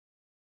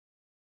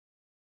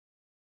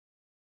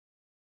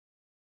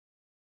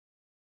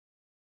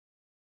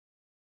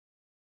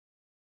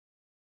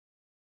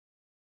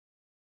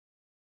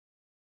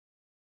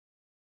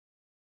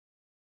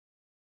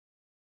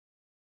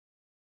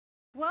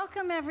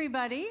Welcome,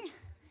 everybody.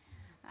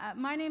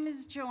 My name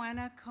is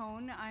Joanna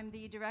Cohn. I'm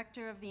the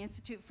director of the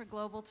Institute for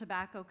Global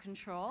Tobacco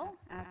Control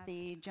at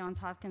the Johns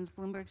Hopkins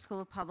Bloomberg School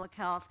of Public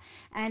Health.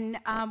 And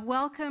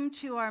welcome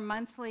to our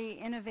monthly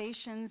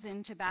Innovations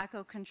in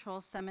Tobacco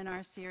Control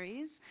seminar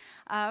series.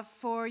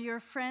 For your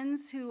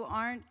friends who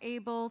aren't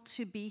able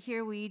to be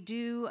here, we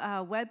do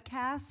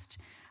webcast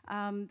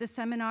the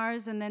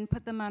seminars and then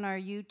put them on our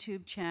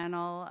YouTube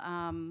channel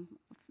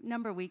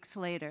number of weeks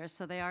later.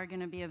 So they are going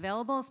to be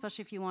available,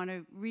 especially if you want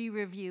to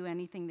re-review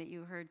anything that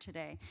you heard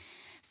today.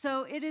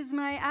 So it is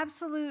my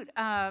absolute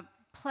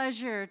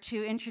pleasure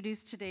to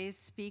introduce today's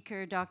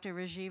speaker, Dr.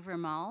 Rajiv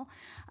Rimal.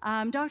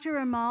 Dr.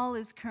 Rimal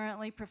is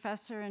currently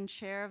professor and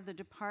chair of the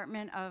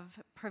Department of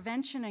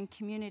Prevention and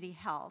Community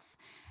Health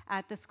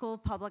at the School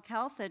of Public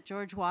Health at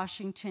George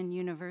Washington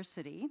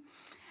University.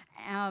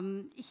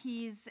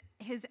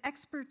 His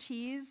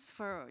expertise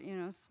for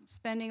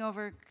spending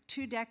over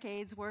 2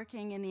 decades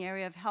working in the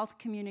area of health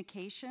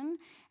communication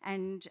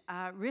and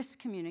risk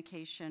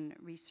communication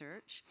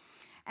research.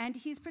 And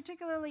he's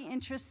particularly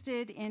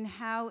interested in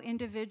how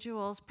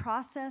individuals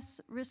process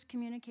risk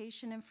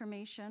communication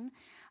information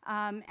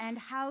and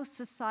how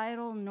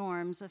societal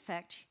norms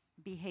affect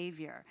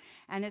behavior.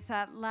 And it's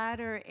that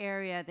latter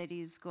area that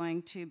he's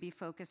going to be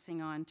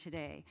focusing on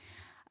today.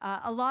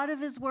 A lot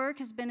of his work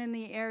has been in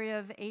the area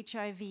of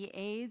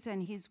HIV/AIDS,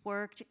 and he's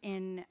worked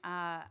in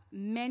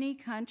many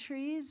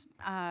countries,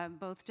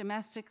 both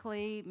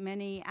domestically,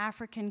 many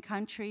African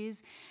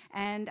countries.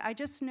 And I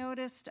just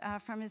noticed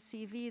from his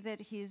CV that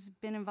he's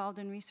been involved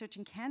in research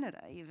in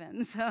Canada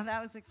even, so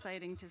that was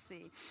exciting to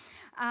see.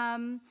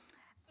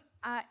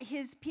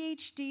 His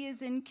PhD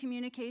is in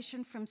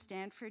communication from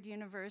Stanford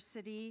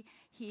University.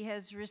 He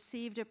has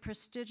received a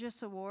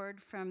prestigious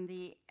award from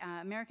the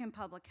American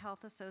Public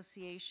Health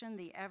Association,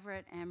 the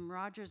Everett M.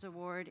 Rogers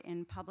Award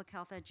in Public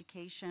Health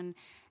Education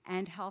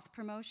and Health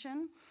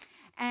Promotion.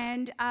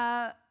 And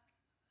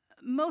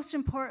most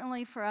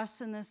importantly for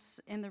us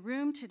in the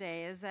room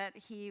today is that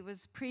he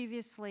was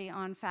previously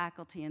on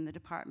faculty in the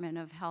Department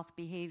of Health,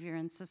 Behavior,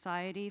 and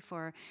Society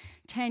for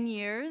 10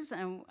 years.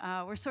 And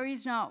we're sorry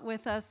he's not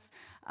with us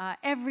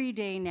every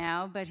day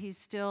now, but he's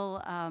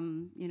still,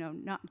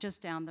 not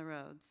just down the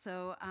road.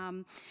 So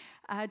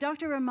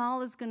Dr.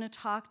 Rimal is going to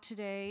talk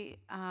today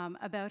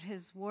about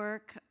his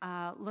work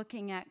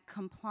looking at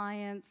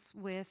compliance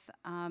with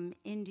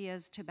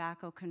India's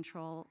tobacco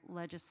control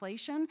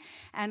legislation.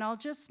 And I'll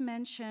just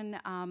mention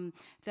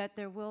that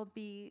there will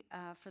be,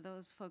 for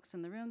those folks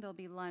in the room, there'll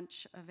be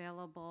lunch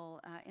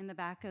available in the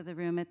back of the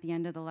room at the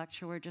end of the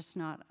lecture. We're just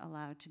not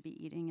allowed to be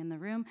eating in the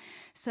room.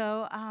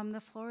 So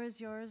the floor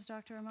is yours,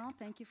 Dr. Rimal.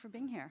 Thank you for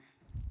being here.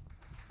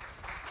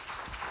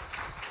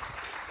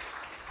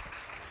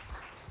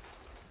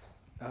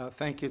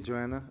 Thank you,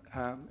 Joanna.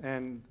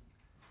 And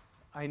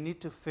I need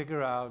to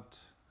figure out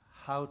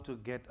how to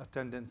get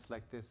attendance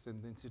like this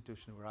in the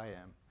institution where I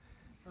am.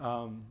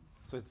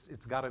 So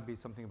it's got to be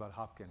something about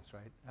Hopkins,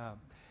 right?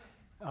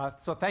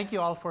 So thank you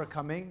all for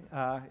coming.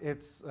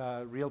 It's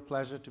a real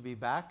pleasure to be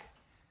back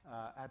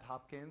at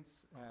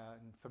Hopkins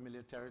in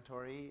familiar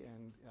territory.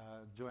 And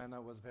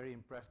Joanna was very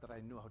impressed that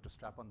I knew how to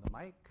strap on the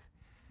mic.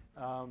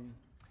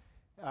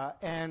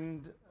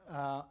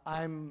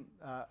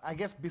 I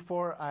guess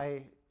before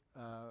I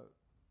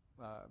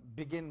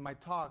begin my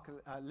talk,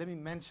 let me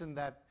mention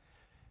that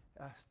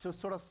to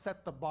sort of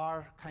set the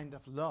bar kind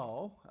of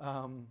low,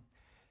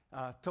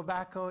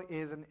 tobacco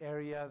is an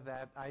area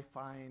that I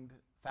find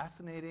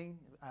fascinating,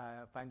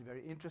 find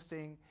very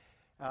interesting.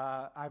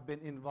 I've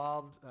been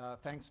involved,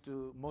 thanks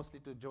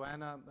mostly to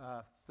Joanna,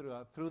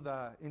 through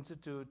the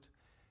Institute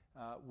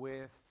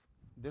with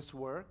this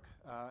work.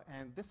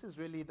 And this is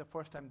really the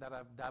first time that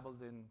I've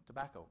dabbled in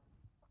tobacco.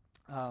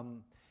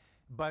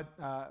 But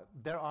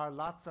there are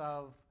lots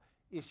of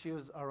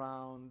issues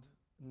around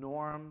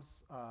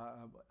norms,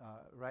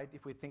 right?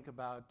 If we think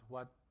about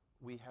what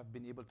we have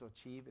been able to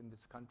achieve in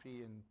this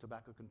country in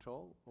tobacco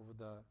control over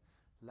the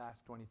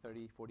last 20,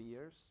 30, 40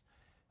 years,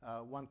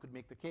 one could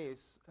make the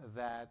case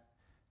that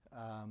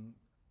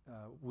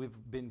we've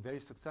been very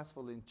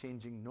successful in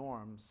changing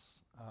norms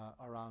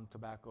around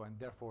tobacco and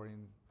therefore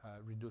in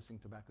reducing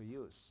tobacco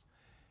use.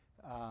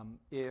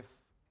 If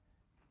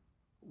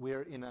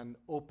we're in an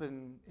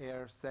open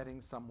air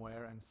setting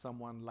somewhere and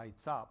someone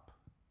lights up,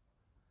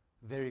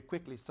 very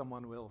quickly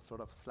someone will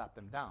sort of slap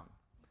them down.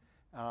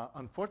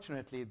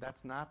 Unfortunately,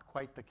 that's not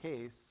quite the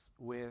case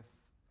with,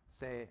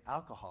 say,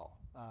 alcohol.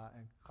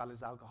 And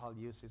college alcohol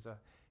use is a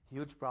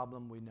huge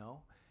problem, we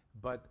know,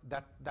 but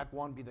that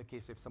won't be the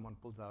case if someone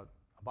pulls out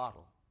a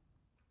bottle.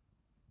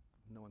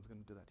 No one's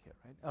going to do that here,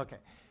 right? Okay.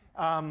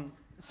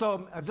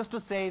 So just to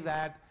say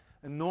that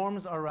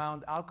norms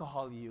around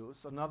alcohol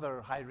use, another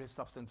high-risk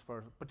substance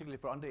particularly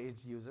for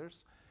underage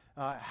users,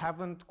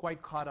 haven't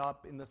quite caught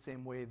up in the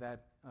same way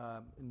that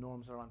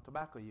norms around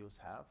tobacco use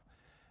have.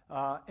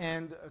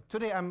 And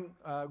today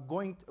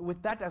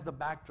with that as the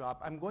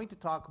backdrop, I'm going to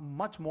talk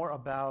much more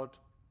about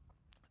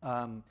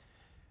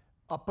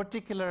a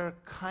particular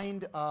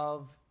kind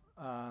of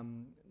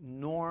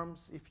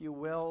norms, if you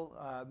will,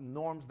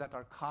 norms that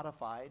are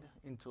codified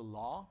into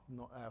law.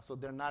 So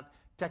they're not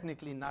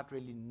technically not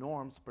really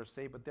norms per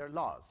se, but they're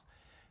laws.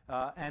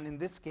 And in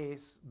this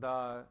case,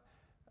 the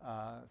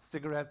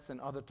Cigarettes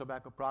and Other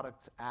Tobacco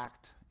Products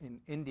Act in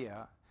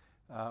India,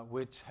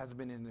 which has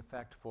been in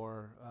effect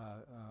for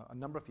a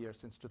number of years,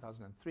 since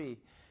 2003.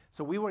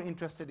 So we were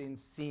interested in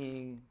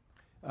seeing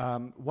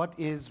what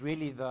is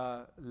really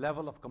the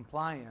level of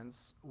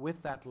compliance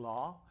with that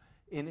law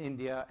in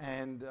India.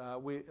 And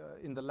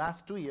in the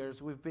last 2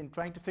 years, we've been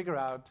trying to figure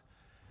out,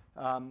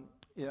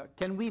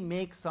 can we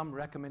make some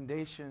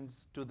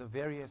recommendations to the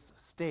various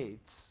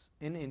states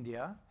in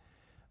India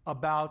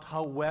about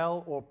how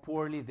well or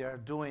poorly they're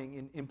doing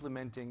in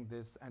implementing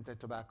this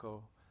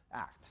Anti-Tobacco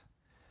Act.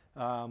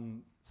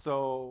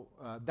 So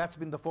that's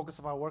been the focus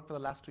of our work for the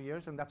last 2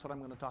 years, and that's what I'm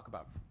going to talk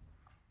about.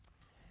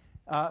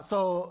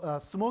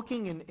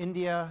 Smoking in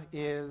India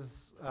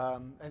is,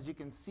 as you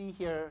can see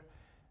here,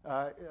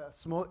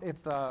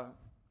 it's the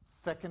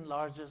second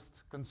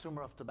largest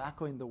consumer of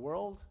tobacco in the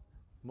world,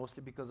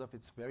 mostly because of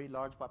its very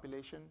large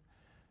population.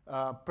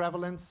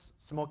 Prevalence,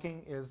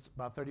 smoking is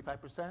about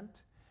 35%,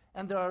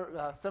 and there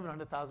are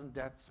 700,000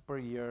 deaths per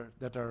year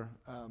that are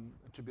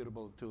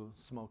attributable to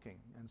smoking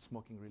and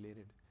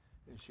smoking-related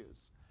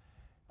issues.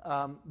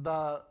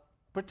 The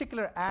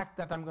particular act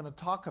that I'm going to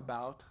talk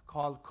about,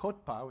 called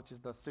COTPA, which is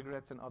the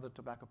Cigarettes and Other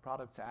Tobacco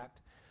Products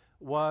Act,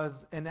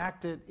 was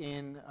enacted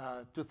in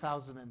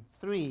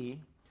 2003,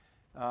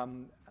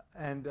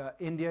 and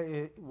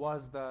India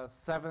was the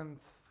 7th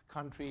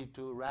country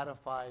to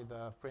ratify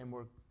the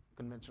Framework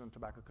Convention on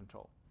Tobacco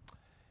Control.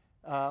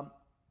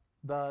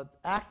 The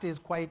act is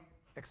quite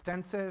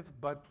extensive,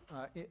 but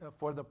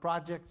for the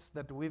projects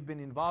that we've been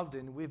involved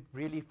in, we've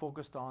really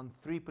focused on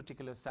 3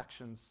 particular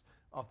sections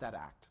of that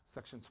act,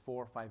 sections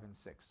 4, 5, and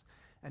 6.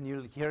 And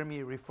you'll hear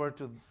me refer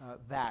to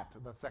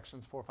the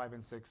sections 4, 5,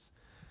 and 6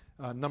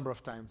 a number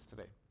of times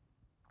today.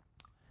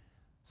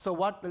 So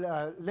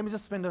let me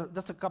just spend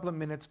just a couple of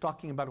minutes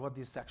talking about what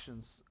these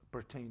sections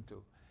pertain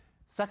to.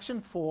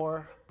 Section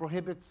 4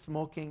 prohibits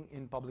smoking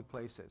in public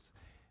places.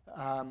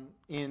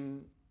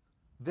 In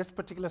this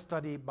particular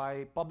study,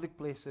 by public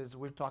places,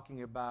 we're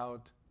talking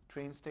about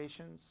train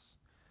stations,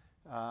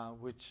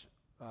 which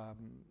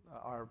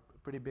are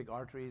pretty big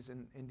arteries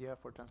in India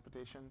for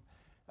transportation.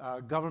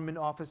 Government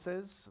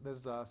offices,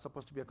 there's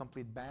supposed to be a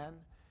complete ban.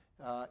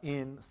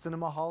 In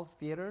cinema halls,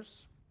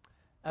 theaters,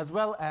 as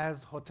well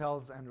as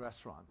hotels and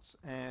restaurants.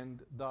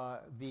 And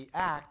the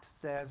act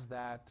says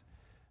that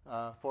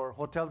for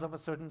hotels of a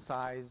certain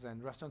size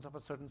and restaurants of a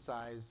certain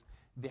size,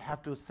 they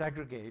have to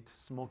segregate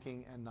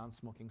smoking and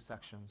non-smoking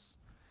sections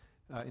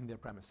in their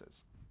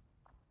premises.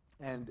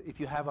 And if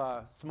you have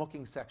a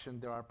smoking section,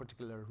 there are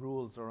particular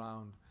rules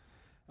around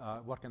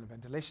what kind of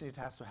ventilation it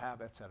has to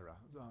have, et cetera.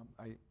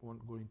 I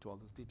won't go into all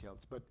those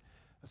details. But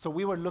so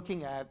we were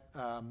looking at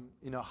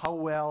how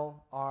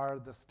well are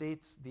the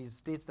states, these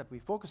states that we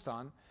focused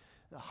on,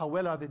 how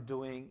well are they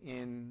doing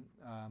in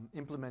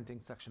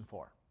implementing Section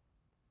 4.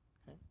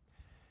 Okay.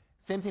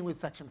 Same thing with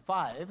Section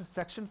 5.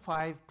 Section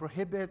 5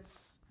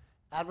 prohibits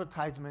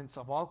advertisements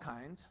of all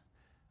kinds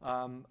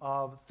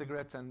of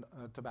cigarettes and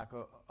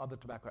other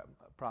tobacco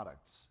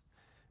products,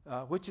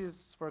 which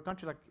is, for a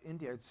country like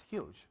India, it's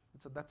huge.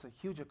 That's a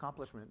huge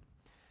accomplishment.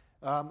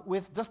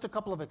 With just a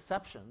couple of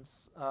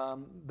exceptions,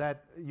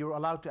 that you're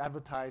allowed to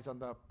advertise on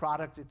the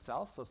product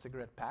itself, so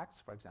cigarette packs,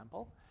 for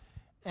example,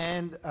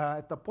 and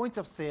at the points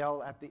of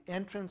sale, at the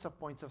entrance of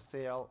points of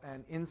sale,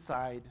 and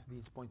inside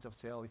these points of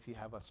sale, if you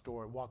have a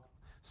store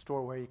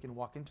where you can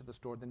walk into the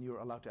store, then you're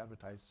allowed to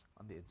advertise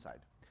on the inside.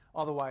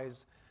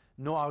 Otherwise,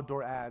 no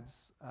outdoor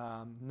ads,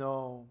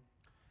 no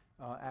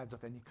ads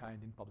of any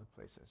kind in public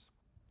places.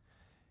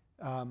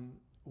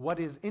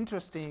 What is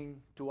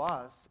interesting to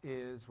us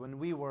is when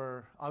we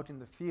were out in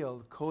the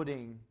field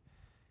coding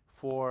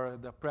for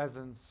the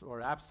presence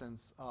or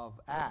absence of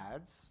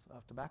ads,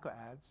 of tobacco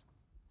ads,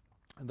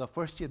 the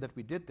first year that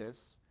we did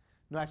this,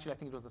 no, actually I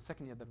think it was the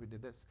second year that we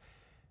did this,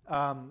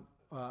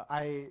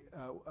 I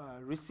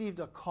received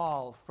a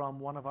call from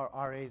one of our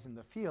RAs in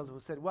the field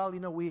who said, well,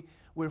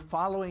 we're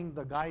following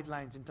the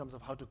guidelines in terms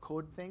of how to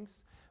code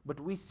things, but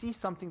we see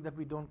something that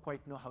we don't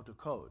quite know how to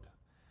code.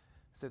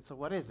 I said, so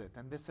what is it?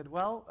 And they said,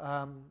 well,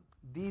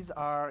 these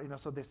are,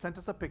 so they sent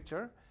us a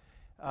picture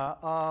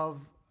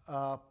of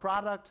a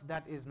product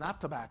that is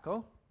not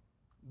tobacco,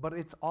 but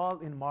it's all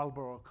in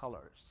Marlboro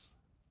colors.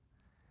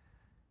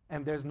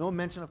 And there's no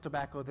mention of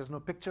tobacco, there's no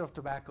picture of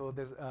tobacco,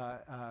 there's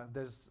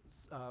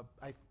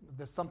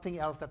something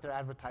else that they're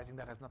advertising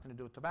that has nothing to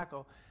do with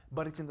tobacco,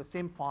 but it's in the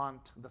same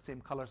font, the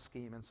same color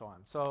scheme, and so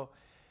on. So,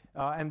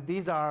 and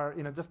these are,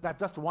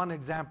 that's just one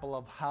example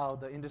of how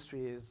the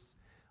industry is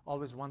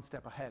always one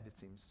step ahead, it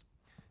seems,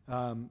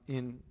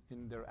 in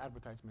their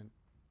advertisement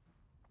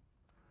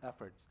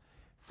efforts.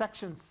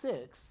 Section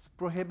 6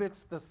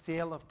 prohibits the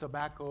sale of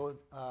tobacco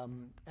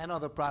and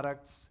other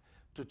products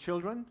to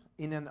children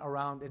in and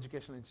around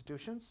educational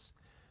institutions.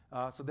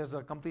 So there's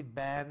a complete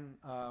ban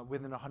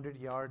within 100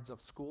 yards of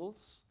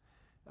schools.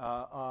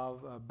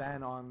 of a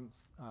ban on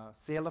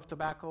sale of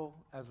tobacco,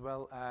 as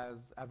well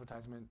as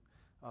advertisement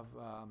of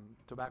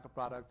tobacco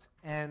products,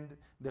 and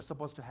they're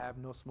supposed to have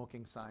no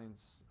smoking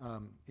signs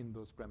in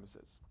those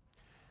premises.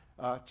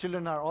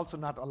 Children are also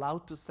not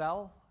allowed to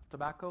sell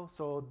tobacco.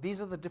 So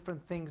these are the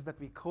different things that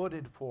we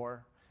coded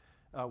for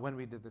when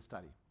we did the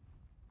study.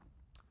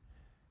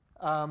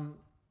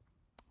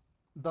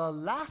 The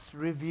last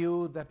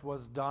review that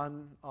was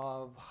done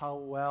of how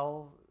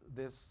well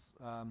this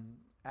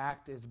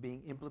act is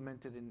being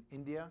implemented in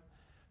India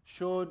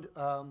showed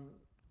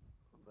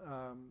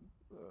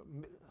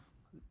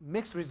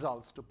mixed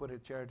results, to put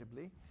it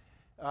charitably,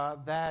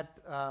 that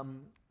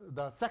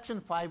the Section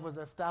 5 was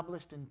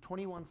established in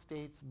 21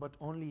 states, but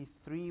only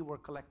 3 were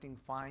collecting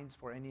fines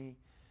for any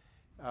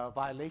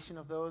violation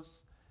of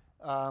those.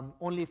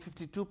 Only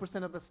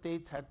 52% of the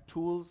states had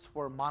tools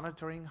for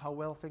monitoring how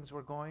well things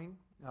were going.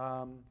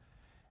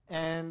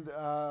 And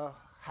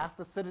half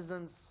the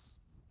citizens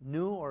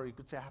knew, or you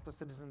could say half the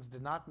citizens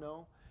did not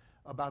know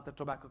about the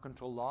tobacco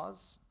control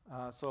laws.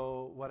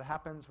 So what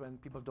happens when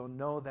people don't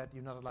know that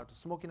you're not allowed to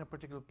smoke in a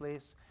particular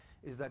place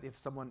is that if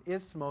someone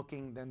is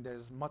smoking, then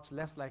there's much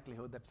less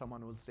likelihood that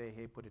someone will say,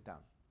 hey, put it down,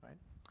 right?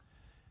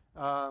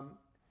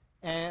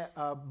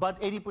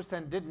 But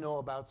 80% did know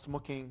about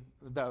smoking,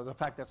 the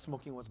fact that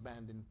smoking was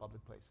banned in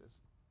public places.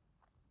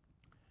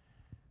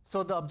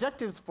 So the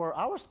objectives for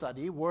our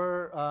study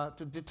were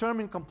to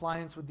determine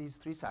compliance with these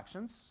 3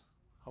 sections,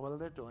 how well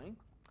they're doing.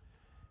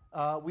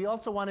 We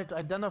also wanted to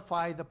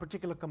identify the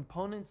particular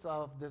components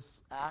of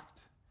this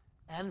act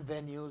and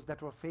venues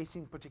that were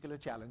facing particular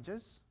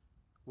challenges.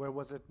 Where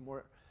was it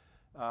more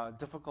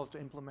difficult to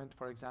implement,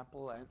 for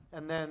example?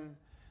 And then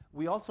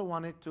we also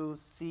wanted to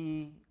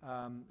see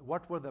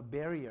what were the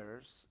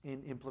barriers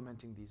in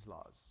implementing these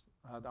laws,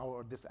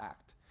 or this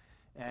act.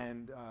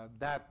 And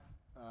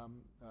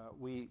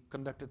we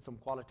conducted some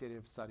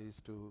qualitative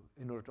studies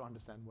in order to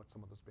understand what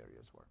some of those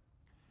barriers were.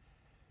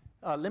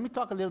 Let me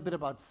talk a little bit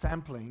about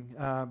sampling,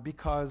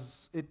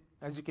 because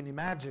as you can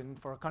imagine,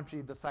 for a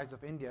country the size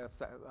of India,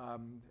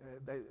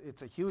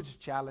 it's a huge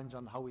challenge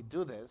on how we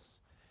do this.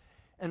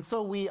 And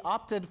so we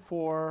opted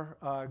for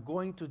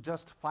going to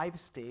just 5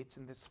 states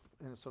in this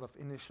sort of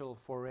initial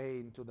foray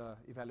into the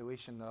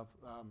evaluation of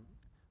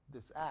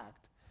this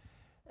act.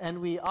 And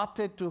we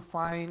opted to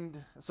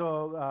find,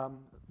 so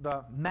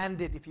the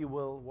mandate, if you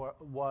will,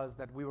 was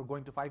that we were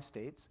going to 5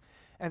 states.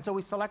 And so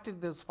we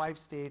selected those 5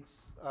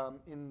 states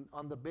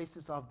on the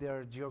basis of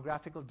their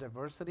geographical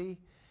diversity,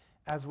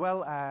 as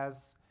well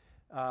as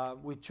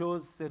we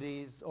chose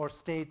cities or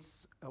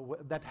states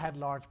that had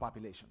large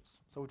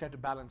populations. So we tried to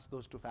balance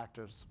those 2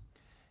 factors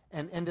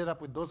and ended up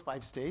with those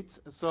 5 states.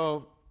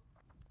 So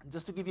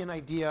just to give you an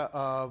idea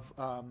of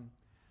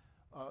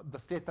the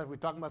states that we're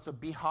talking about, so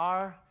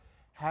Bihar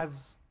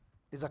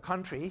is a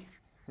country.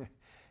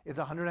 It's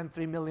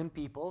 103 million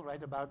people,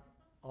 right? About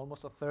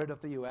almost a third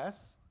of the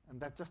US. And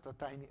that's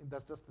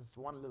just this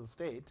one little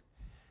state.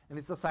 And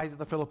it's the size of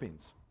the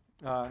Philippines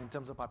in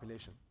terms of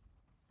population.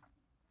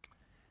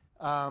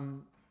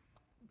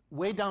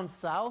 Way down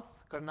south,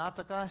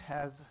 Karnataka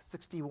has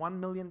 61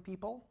 million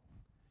people,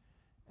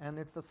 and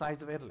it's the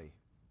size of Italy.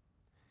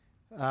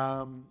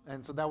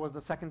 And so that was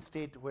the second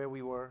state where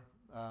we were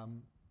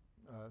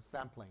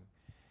sampling.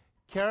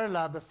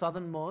 Kerala, the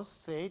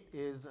southernmost state,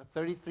 is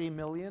 33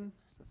 million,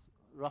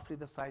 roughly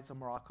the size of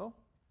Morocco.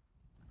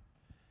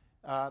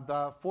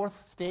 The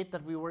 4th state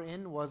that we were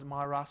in was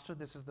Maharashtra.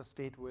 This is the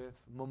state with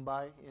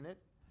Mumbai in it,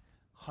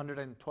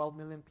 112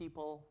 million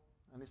people,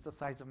 and it's the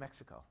size of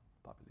Mexico,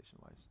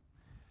 population-wise.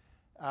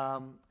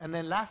 And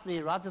then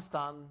lastly,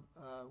 Rajasthan,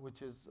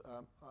 which is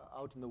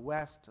out in the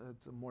west,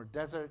 it's a more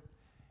desert,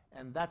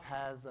 and that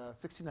has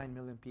 69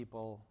 million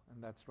people,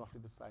 and that's roughly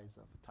the size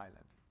of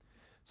Thailand.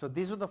 So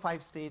these were the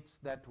 5 states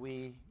that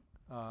we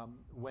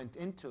went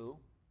into.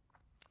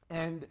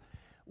 And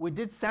we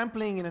did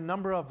sampling in a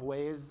number of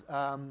ways.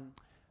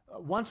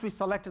 Once we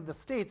selected the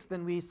states,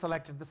 then we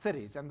selected the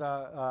cities. And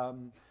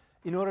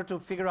in order to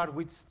figure out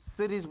which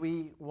cities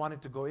we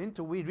wanted to go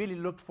into, we really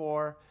looked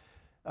for,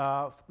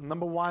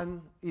 number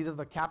 1, either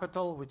the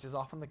capital, which is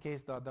often the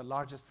case, the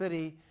largest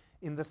city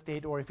in the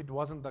state, or if it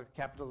wasn't the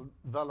capital,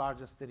 the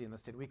largest city in the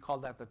state. We call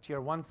that the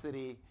Tier 1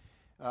 city.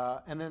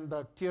 And then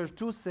the Tier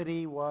 2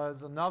 city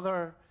was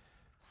another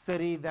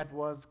city that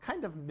was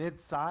kind of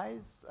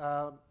mid-size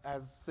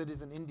as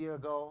cities in India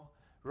go,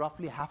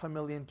 roughly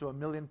 500,000 to 1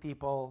 million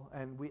people.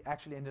 And we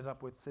actually ended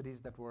up with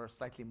cities that were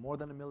slightly more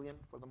than 1 million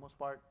for the most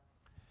part.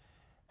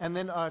 And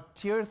then a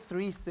Tier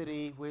 3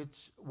 city,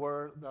 which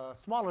were the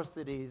smaller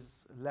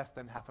cities, less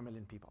than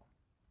 500,000 people.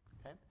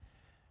 Okay?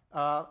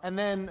 And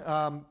then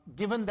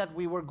given that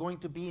we were going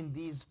to be in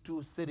these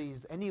 2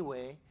 cities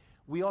anyway,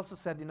 we also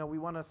said, we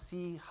want to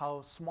see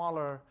how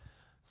smaller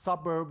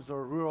suburbs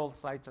or rural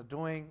sites are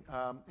doing.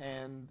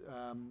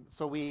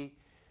 So we,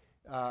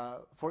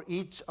 for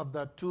each of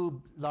the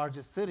 2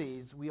 largest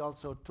cities, we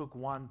also took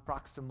one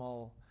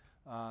proximal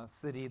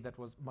city that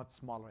was much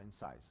smaller in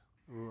size,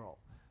 rural.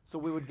 So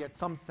we would get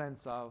some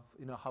sense of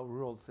how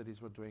rural cities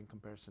were doing in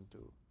comparison to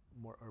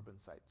more urban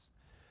sites.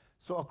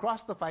 So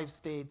across the 5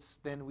 states,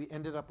 then we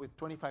ended up with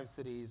 25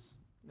 cities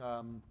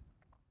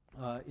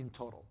in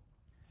total.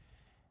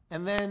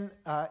 And then,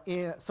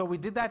 so we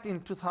did that in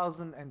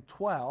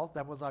 2012.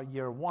 That was our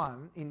year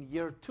 1. In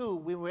year 2,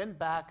 we went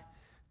back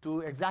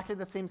to exactly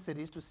the same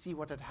cities to see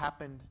what had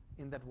happened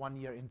in that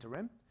 1-year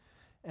interim.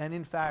 And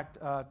in fact,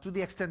 to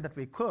the extent that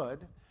we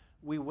could,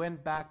 we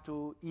went back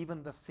to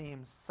even the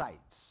same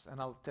sites.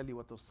 And I'll tell you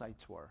what those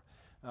sites were.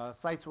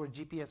 Sites were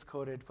GPS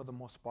coded for the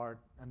most part,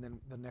 and then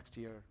the next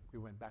year, we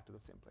went back to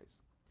the same place.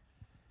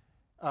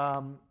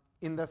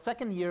 In the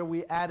second year,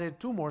 we added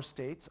 2 more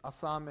states,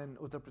 Assam and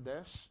Uttar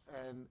Pradesh.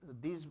 And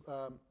these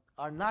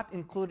are not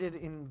included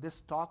in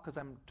this talk, because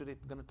I'm today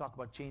going to talk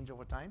about change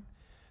over time.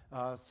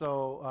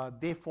 So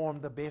they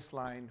form the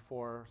baseline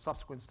for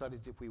subsequent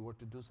studies if we were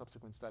to do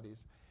subsequent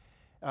studies.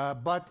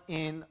 But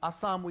in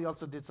Assam, we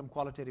also did some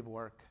qualitative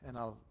work, and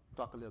I'll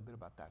talk a little bit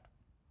about that.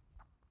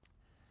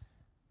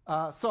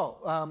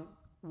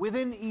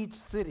 Within each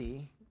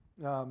city,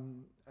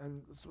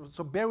 and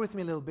so bear with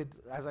me a little bit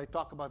as I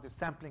talk about this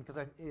sampling,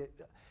 because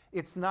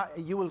it's not,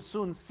 you will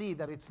soon see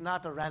that it's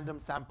not a random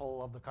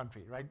sample of the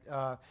country, right?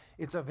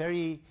 It's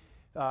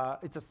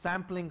a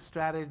sampling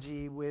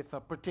strategy with a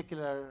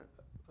particular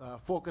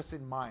focus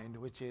in mind,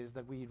 which is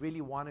that we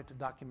really wanted to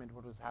document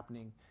what was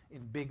happening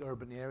in big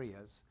urban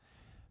areas.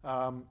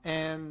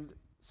 And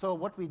so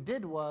what we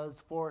did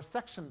was, for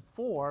section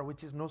 4,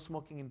 which is no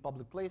smoking in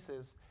public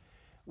places,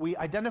 we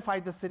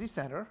identified the city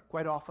center.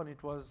 Quite often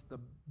it was the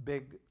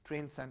big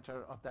train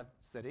center of that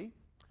city.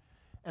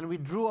 And we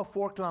drew a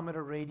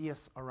 4-kilometer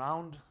radius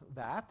around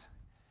that.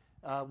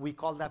 We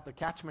called that the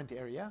catchment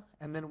area.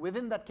 And then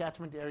within that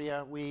catchment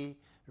area, we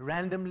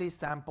randomly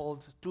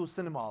sampled 2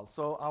 cinema halls.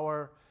 So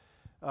our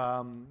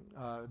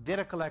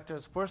data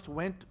collectors first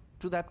went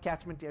to that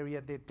catchment area.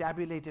 They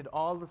tabulated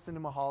all the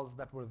cinema halls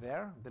that were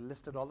there. They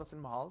listed all the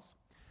cinema halls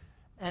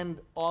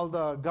and all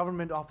the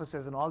government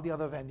offices and all the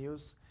other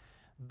venues.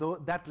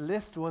 That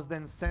list was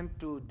then sent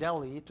to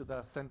Delhi, to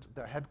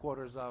the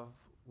headquarters of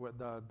where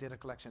the data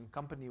collection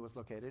company was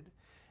located.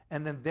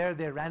 And then there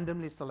they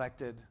randomly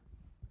selected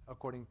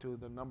according to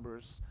the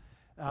numbers.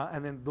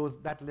 And then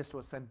that list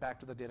was sent back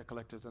to the data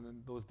collectors, and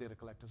then those data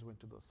collectors went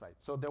to those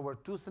sites. So there were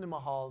 2 cinema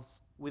halls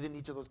within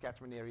each of those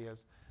catchment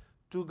areas,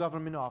 2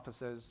 government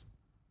offices,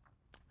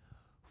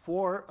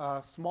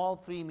 4 small,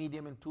 3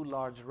 medium, and 2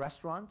 large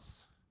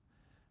restaurants,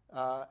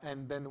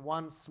 and then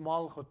 1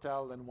 small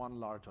hotel and 1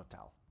 large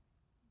hotel.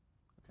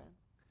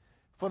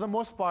 For the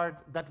most part,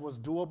 that was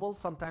doable.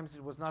 Sometimes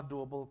it was not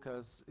doable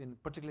because,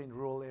 particularly in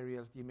rural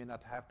areas, you may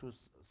not have 2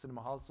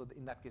 cinema halls. So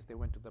in that case, they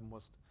went to the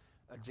most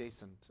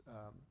adjacent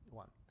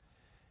one.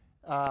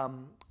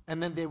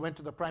 And then they went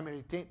to the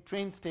primary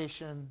train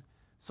station.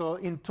 So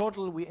in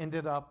total, we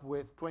ended up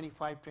with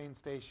 25 train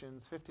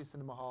stations, 50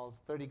 cinema halls,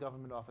 30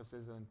 government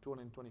offices, and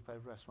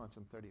 225 restaurants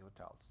and 30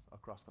 hotels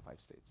across the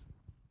 5 states.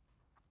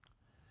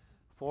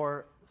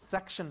 For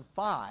section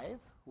 5,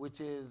 which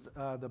is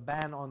the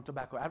ban on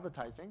tobacco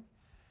advertising,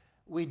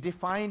 we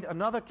defined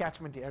another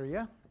catchment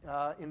area.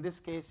 In this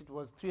case, it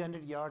was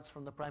 300 yards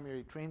from the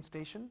primary train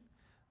station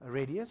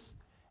radius.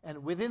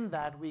 And within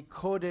that, we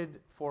coded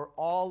for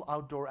all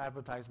outdoor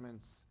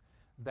advertisements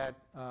that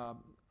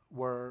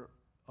were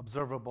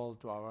observable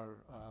to our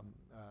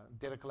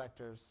data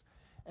collectors.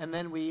 And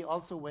then we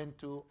also went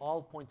to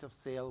all points of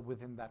sale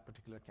within that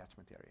particular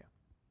catchment area.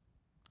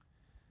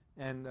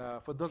 And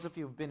for those of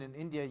you who've been in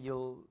India,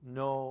 you'll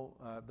know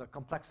the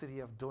complexity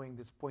of doing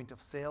this point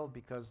of sale,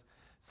 because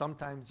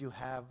sometimes you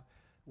have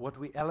what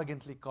we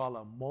elegantly call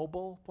a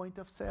mobile point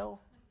of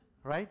sale,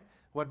 right?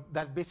 What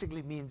that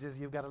basically means is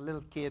you've got a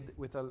little kid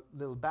with a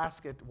little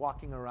basket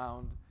walking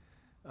around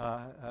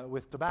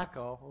with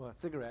tobacco,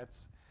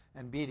 cigarettes,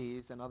 and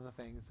bidis and other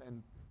things,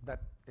 and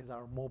that is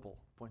our mobile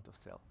point of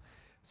sale.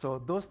 So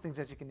those things,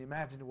 as you can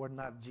imagine, were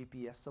not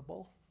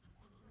GPS-able.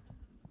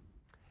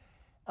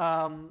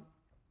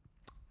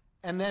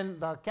 And then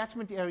the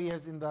catchment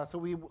areas so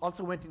we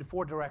also went in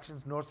 4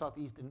 directions, north, south,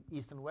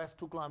 east, and west,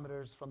 2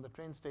 kilometers from the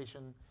train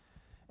station.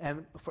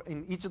 And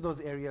in each of those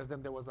areas,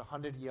 then there was a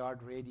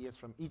 100-yard radius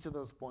from each of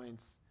those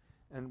points.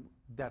 And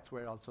that's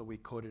where also we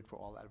coded for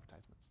all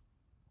advertisements.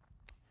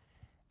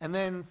 And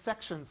then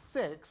section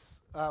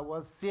 6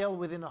 was sale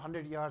within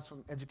 100 yards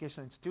from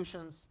educational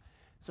institutions.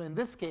 So in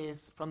this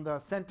case, from the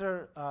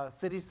center,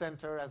 city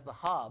center as the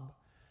hub,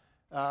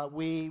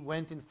 we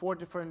went in 4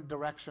 different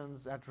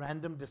directions at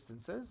random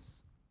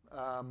distances.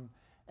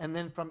 And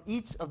then from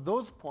each of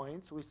those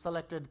points, we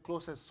selected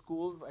closest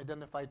schools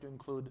identified to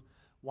include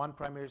 1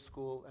 primary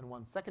school and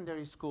 1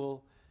 secondary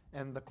school,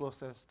 and the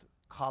closest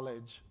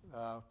college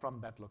from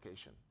that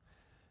location.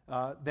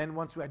 Then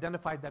once we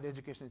identified that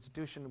education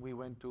institution, we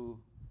went to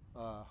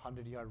a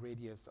 100-yard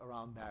radius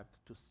around that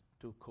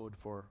to code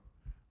for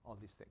all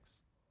these things.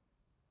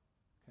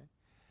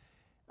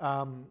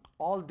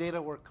 All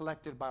data were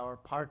collected by our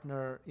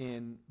partner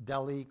in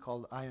Delhi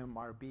called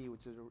IMRB,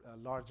 which is a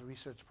large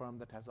research firm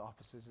that has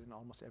offices in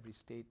almost every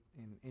state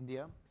in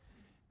India.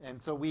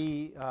 And so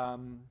we,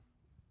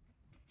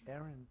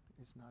 Erin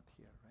is not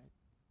here, right?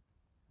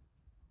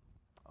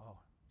 Oh,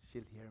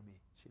 she'll hear me.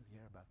 She'll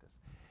hear about this.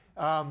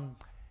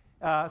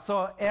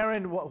 So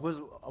Erin,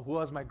 who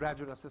was my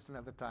graduate assistant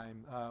at the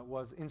time,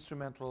 was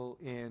instrumental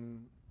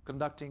in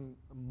conducting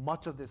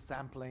much of this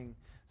sampling.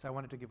 So I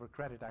wanted to give her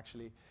credit,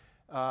 actually.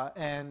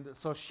 And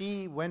so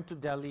she went to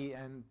Delhi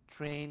and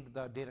trained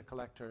the data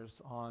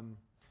collectors on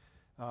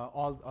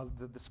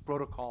this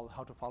protocol,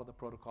 how to follow the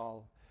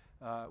protocol,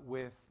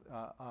 with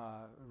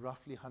a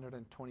roughly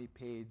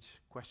 120-page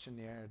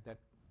questionnaire that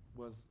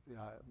was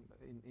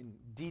in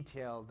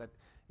detail that,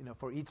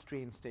 for each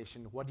train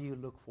station, what do you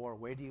look for,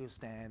 where do you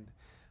stand?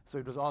 So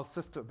it was all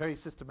very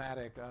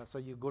systematic. So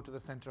you go to the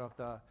center of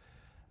the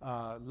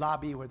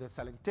lobby where they're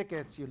selling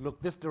tickets, you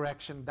look this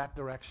direction, that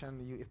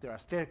direction, if there are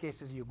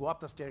staircases, you go up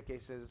the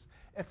staircases,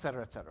 et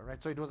cetera,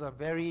 right? So it was a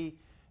very,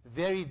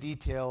 very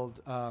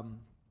detailed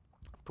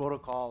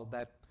protocol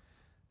that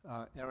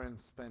Erin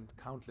spent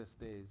countless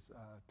days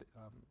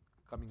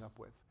coming up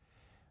with.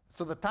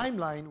 So the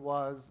timeline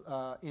was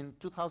in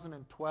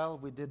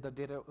 2012, we did the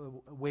data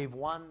wave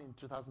 1. In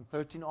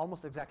 2013,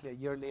 almost exactly a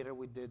year later,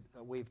 we did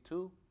wave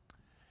 2.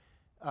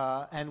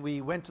 And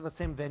we went to the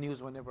same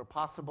venues whenever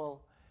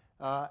possible.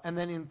 And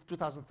then in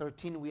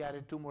 2013, we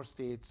added 2 more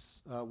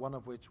states, one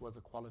of which was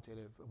a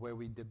qualitative, where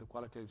we did the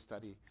qualitative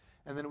study.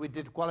 And then we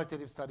did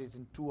qualitative studies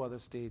in 2 other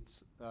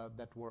states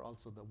that were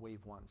also the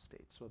wave 1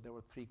 states. So there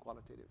were 3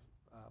 qualitative,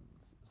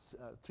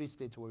 3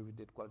 states where we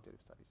did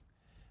qualitative studies.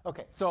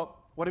 Okay, so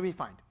what did we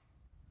find?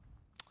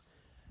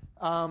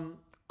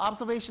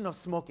 Observation of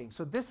smoking.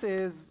 So this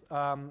is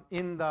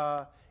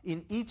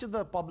in each of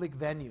the public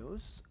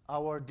venues,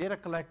 our data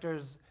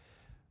collectors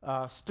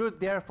stood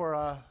there for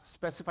a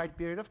specified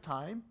period of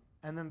time,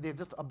 and then they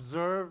just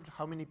observed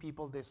how many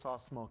people they saw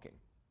smoking.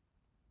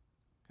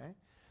 Okay,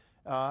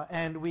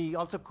 and we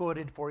also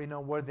coded for,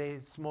 were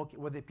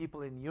they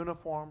people in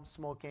uniform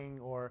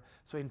smoking, or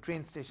so in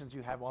train stations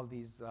you have all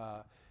these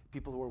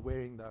people who are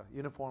wearing the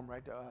uniform,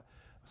 right?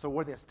 So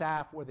were they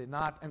staff, were they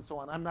not, and so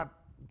on. I'm not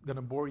going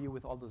to bore you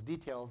with all those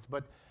details,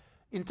 but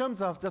in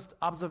terms of just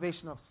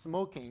observation of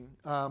smoking,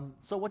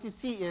 so what you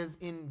see is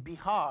in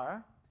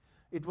Bihar,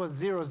 it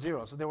was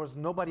 0-0. So there was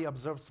nobody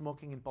observed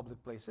smoking in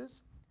public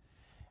places.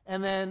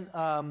 And then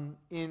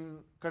in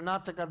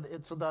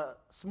Karnataka, so the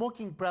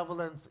smoking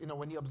prevalence,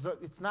 when you observe,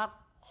 it's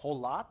not a whole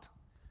lot,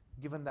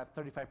 given that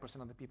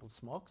 35% of the people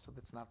smoke, so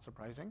that's not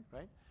surprising,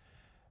 right?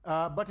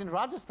 But in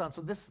Rajasthan,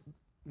 so this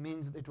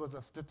means it was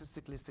a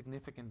statistically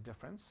significant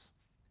difference.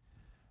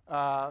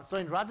 So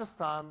in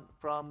Rajasthan,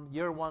 from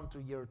year 1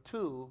 to year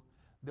 2,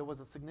 there was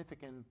a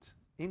significant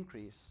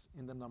increase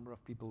in the number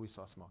of people we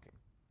saw smoking.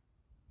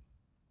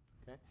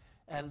 Okay?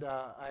 And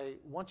I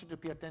want you to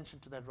pay attention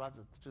to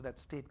that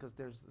state, because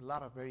there's a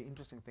lot of very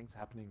interesting things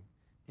happening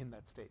in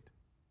that state.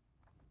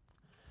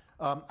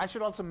 I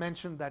should also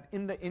mention that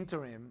in the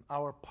interim,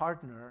 our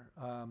partner,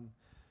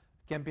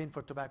 Campaign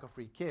for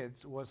Tobacco-Free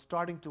Kids, was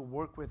starting to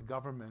work with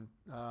government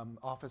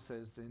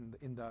offices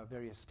in the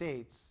various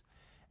states,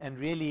 and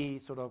really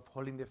sort of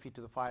holding their feet to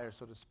the fire,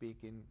 so to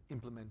speak, in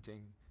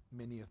implementing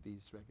many of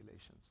these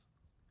regulations.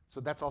 So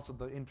that's also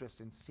the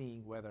interest in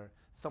seeing whether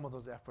some of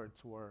those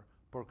efforts were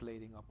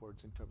percolating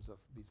upwards in terms of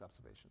these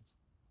observations.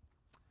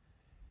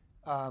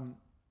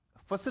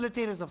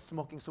 Facilitators of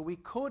smoking. So we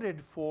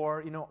coded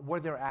for, were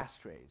there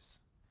ashtrays?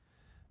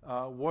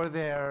 Were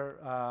there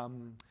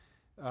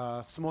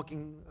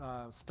smoking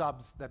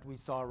stubs that we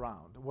saw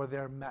around? Were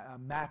there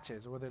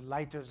matches? Were there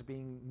lighters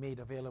being made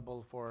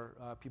available for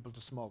people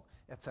to smoke,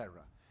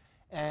 etc.?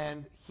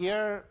 And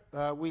here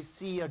we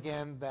see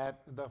again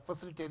that the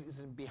facilitators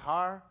in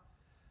Bihar,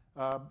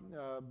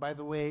 by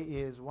the way,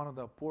 is one of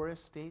the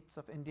poorest states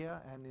of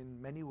India, and in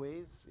many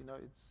ways,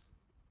 it's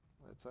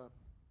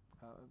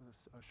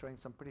showing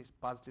some pretty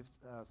positive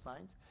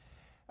signs.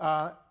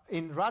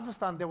 In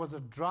Rajasthan, there was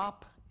a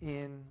drop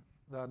in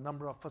the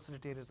number of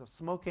facilitators of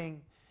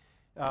smoking,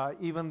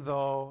 even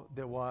though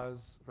there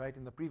was, right,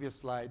 in the previous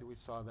slide, we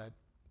saw that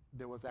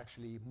there was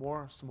actually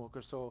more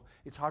smokers. So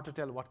it's hard to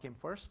tell what came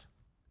first,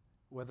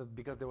 whether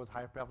because there was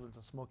higher prevalence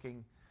of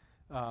smoking,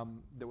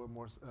 there were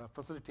more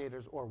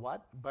facilitators or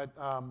what. But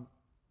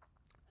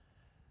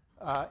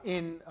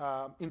in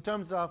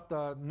terms of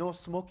the no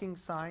smoking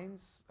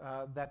signs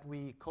that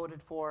we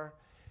coded for,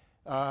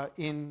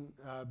 in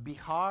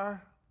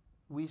Bihar,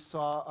 we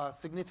saw a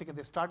significant,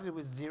 they started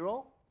with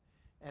 0,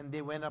 and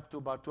they went up to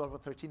about 12 or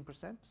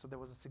 13%. So there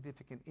was a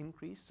significant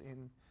increase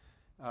in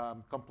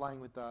complying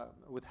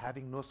with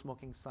having no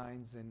smoking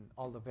signs in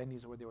all the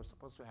venues where they were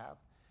supposed to have.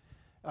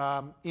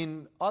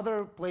 In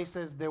other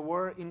places, there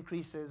were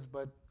increases,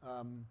 but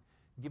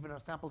given our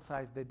sample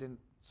size, they didn't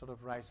sort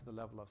of rise to the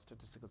level of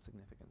statistical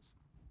significance.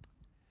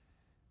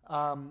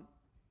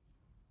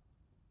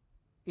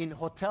 In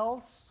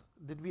hotels,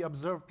 did we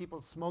observe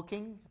people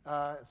smoking?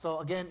 So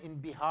again, in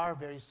Bihar,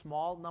 very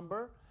small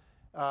number.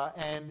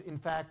 And in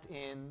fact,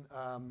 in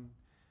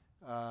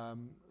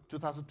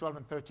 2012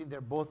 and 13, they're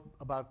both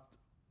about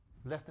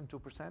less than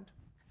 2%.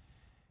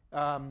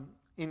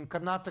 In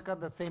Karnataka,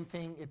 the same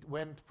thing. It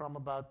went from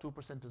about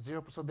 2% to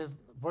 0%. So there's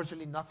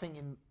virtually nothing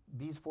in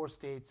these 4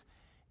 states.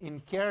 in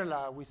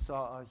Kerala, we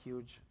saw a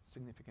huge,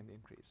 significant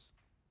increase.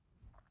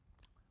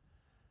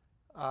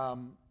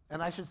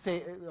 And I should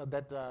say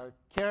that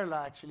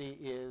Kerala actually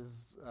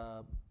is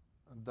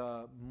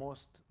the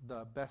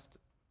best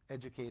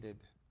educated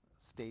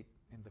state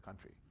in the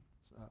country.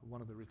 It's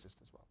one of the richest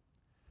as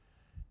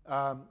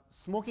well.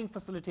 Smoking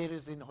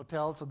facilitators in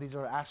hotels, so these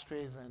are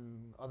ashtrays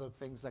and other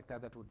things like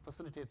that that would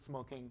facilitate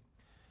smoking.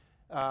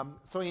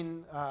 So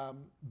in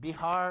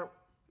Bihar,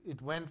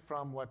 it went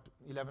from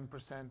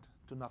 11%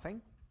 to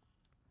nothing.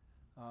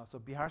 So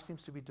Bihar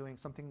seems to be doing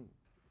something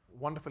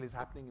wonderful is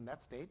happening in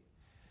that state.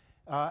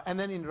 And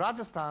then in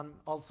Rajasthan,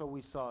 also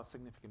we saw a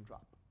significant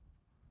drop.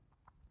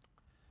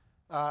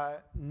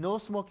 No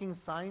smoking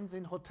signs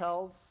in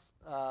hotels.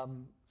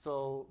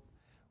 So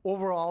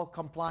overall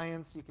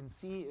compliance, you can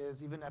see,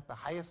 is even at the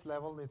highest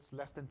level, it's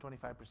less than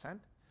 25%.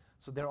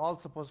 So they're all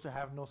supposed to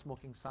have no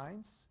smoking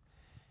signs.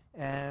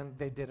 And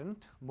they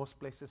didn't. Most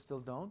places still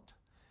don't.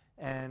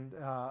 And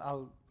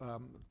I'll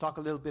talk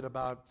a little bit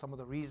about some of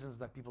the reasons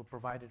that people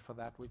provided for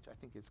that, which I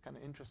think is kind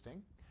of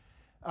interesting.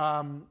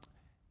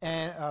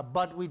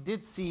 But we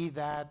did see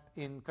that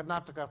in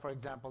Karnataka, for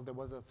example, there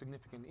was a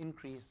significant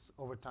increase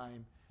over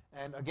time.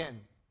 And again,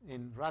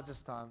 in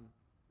Rajasthan,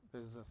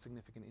 there's a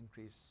significant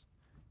increase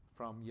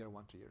from year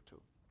 1 to year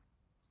 2.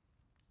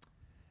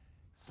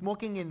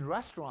 Smoking in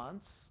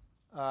restaurants,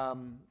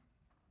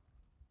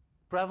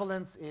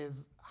 prevalence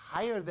is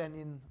higher than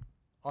in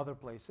other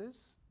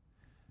places.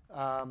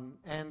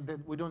 And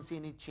that we don't see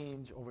any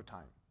change over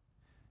time.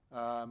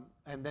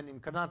 And then in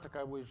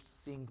Karnataka, we're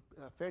seeing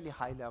fairly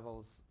high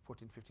levels,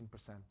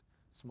 14–15%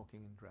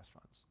 smoking in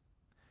restaurants.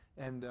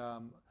 And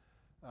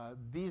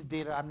these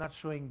data, I'm not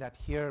showing that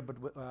here, but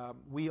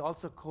we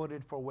also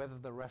coded for whether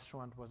the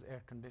restaurant was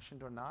air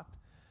conditioned or not,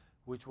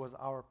 which was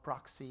our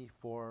proxy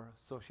for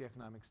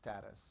socioeconomic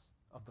status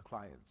of the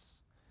clients.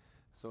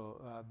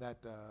 So that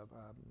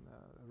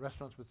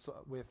restaurants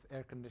with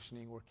air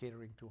conditioning were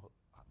catering to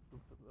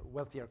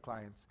wealthier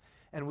clients.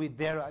 And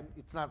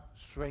it's not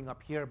showing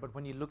up here, but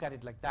when you look at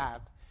it like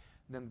that,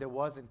 then there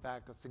was, in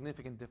fact, a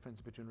significant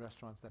difference between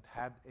restaurants that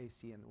had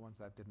AC and ones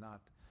that did not.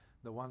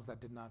 The ones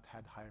that did not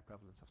had higher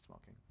prevalence of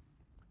smoking.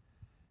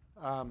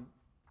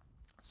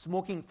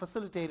 Smoking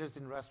facilitators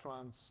in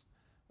restaurants,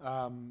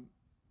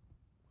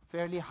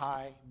 fairly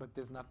high, but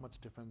there's not much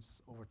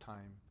difference over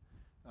time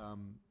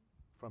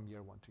from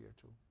year 1 to year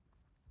 2.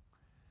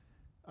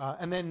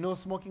 And then no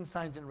smoking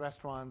signs in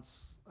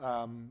restaurants.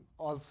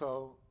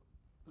 Also,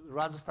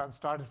 Rajasthan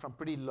started from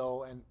pretty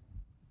low and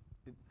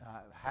it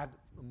had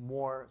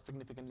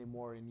significantly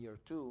more in year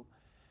 2.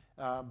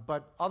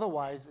 But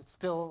otherwise, it's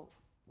still,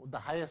 the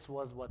highest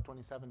was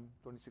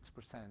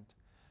 27–26%.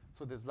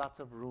 So there's lots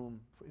of room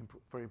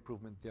for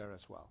improvement there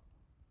as well.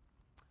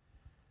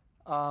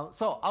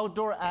 So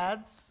outdoor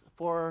ads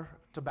for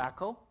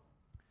tobacco.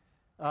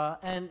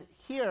 And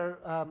here,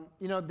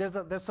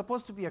 there's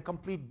supposed to be a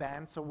complete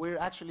ban, so we're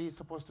actually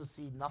supposed to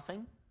see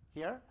nothing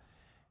here.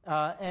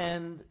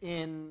 And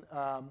in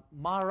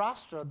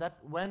Maharashtra, that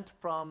went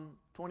from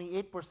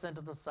 28%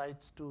 of the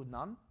sites to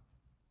none.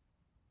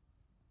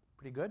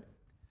 Pretty good.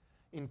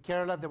 In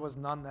Kerala, there was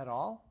none at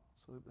all.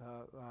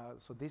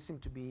 So they seem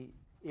to be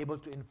able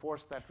to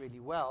enforce that really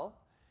well.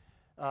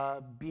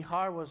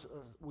 Bihar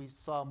we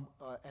saw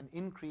an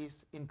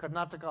increase. In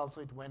Karnataka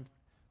also, it went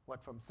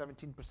from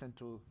 17%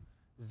 to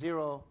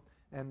 0,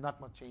 and not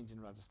much change in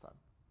Rajasthan.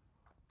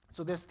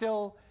 So there's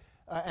still,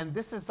 and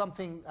this is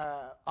something,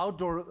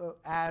 outdoor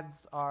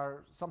ads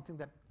are something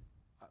that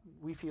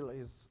we feel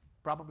is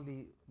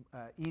probably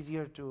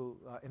easier to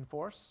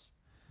enforce,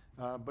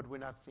 but we're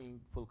not seeing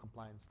full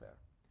compliance there.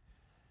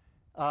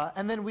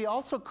 And then we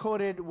also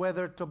coded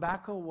whether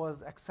tobacco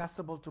was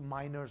accessible to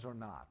minors or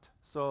not.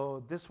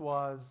 So this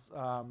was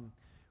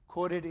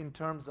coded in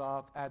terms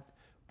of at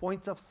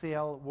points of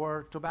sale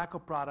were tobacco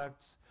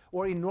products,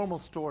 or in normal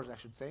stores, I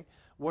should say,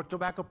 were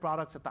tobacco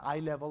products at the eye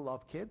level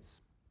of kids,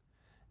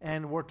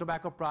 and were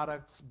tobacco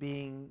products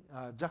being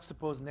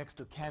juxtaposed next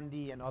to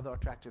candy and other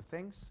attractive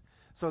things.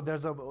 So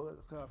there's a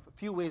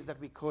few ways that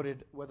we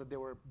coded whether they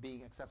were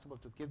being accessible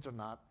to kids or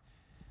not.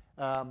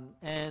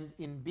 And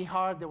in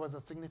Bihar, there was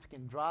a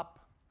significant drop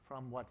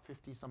from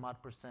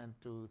 50-some-odd%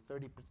 to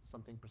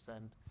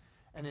 30-something%.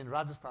 And in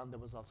Rajasthan, there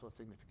was also a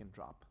significant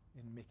drop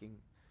in making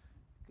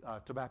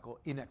tobacco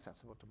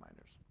inaccessible to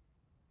minors.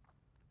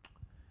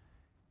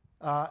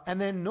 And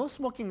then no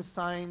smoking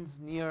signs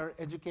near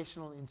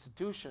educational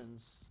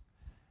institutions.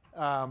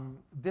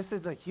 This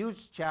is a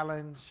huge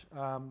challenge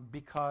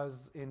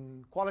because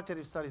in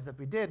qualitative studies that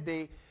we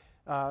did,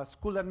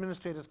 school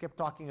administrators kept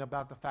talking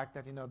about the fact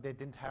that they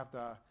didn't have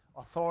the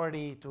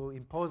authority to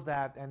impose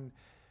that, and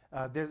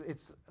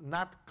it's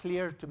not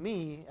clear to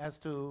me as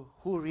to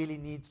who really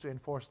needs to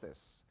enforce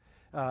this,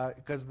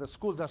 because the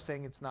schools are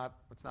saying it's not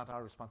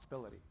our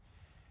responsibility.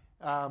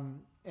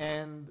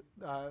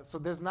 So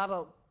there's not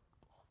a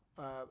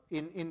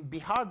in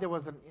Bihar, there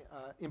was an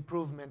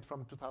improvement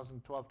from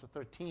 2012 to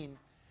 13.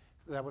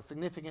 So that was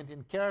significant.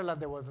 In Kerala,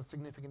 there was a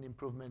significant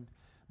improvement.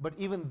 But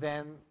even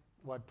then,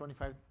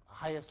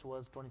 highest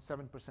was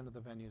 27% of the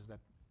venues that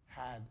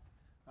had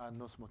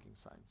no smoking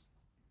signs.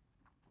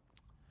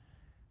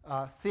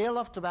 Sale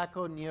of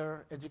tobacco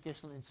near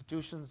educational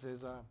institutions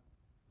is a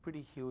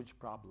pretty huge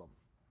problem.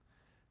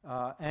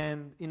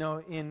 And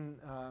in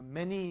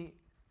many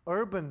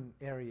urban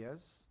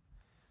areas,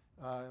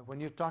 when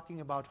you're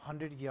talking about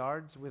 100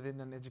 yards within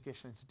an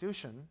educational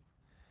institution,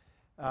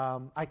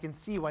 I can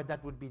see why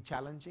that would be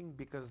challenging,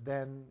 because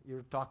then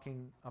you're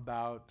talking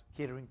about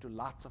catering to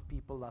lots of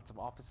people, lots of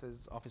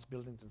offices, office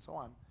buildings, and so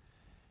on.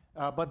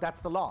 But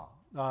that's the law.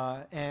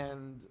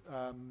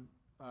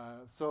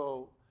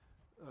 So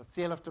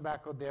sale of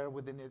tobacco there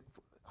within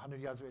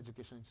 100 yards of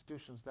educational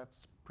institutions,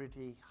 that's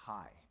pretty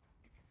high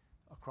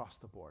across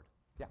the board.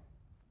 Yeah?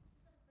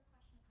 Just a quick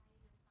question of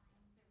how you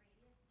define the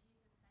radius. Did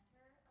you use the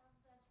center of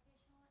the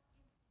educational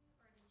institute,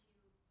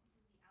 or did you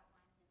do the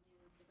outline and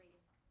then do the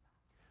radius off the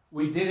back?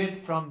 We did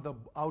it from the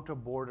outer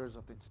borders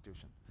of the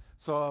institution.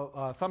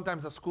 So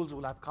sometimes the schools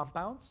will have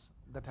compounds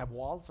that have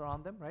walls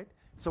around them, right?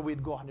 So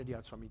we'd go 100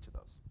 yards from each of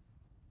those.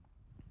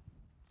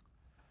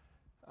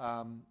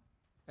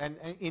 And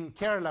in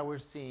Kerala, we're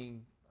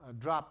seeing a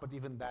drop, but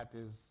even that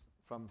is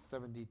from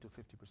 70 to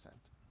 50%.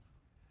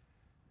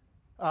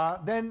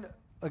 Then,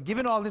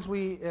 given all this,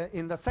 we,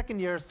 in the second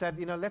year, said,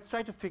 let's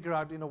try to figure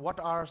out, what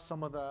are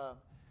some of the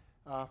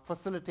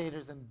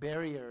facilitators and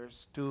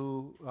barriers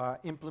to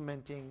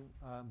implementing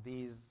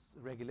these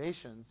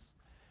regulations.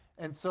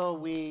 And so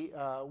we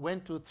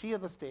went to 3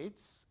 of the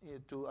states,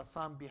 to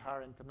Assam,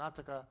 Bihar, and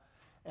Karnataka,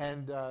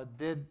 and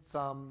did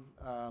some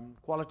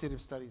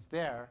qualitative studies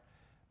there.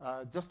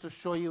 Just to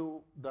show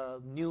you,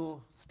 the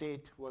new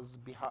state was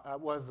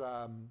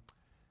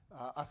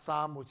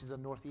Assam, which is a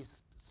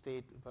northeast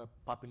state with a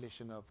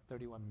population of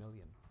 31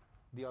 million.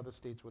 The other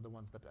states were the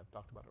ones that I've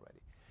talked about already.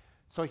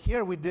 So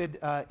here we did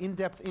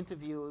in-depth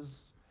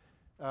interviews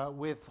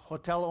with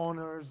hotel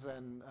owners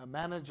and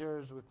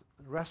managers, with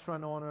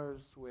restaurant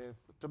owners, with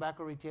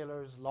tobacco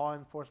retailers, law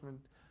enforcement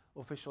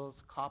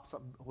officials, cops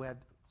who had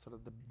sort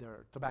of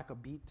their tobacco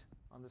beat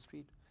on the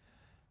street.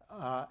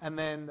 And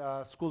then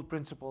school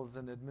principals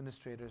and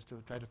administrators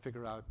to try to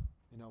figure out,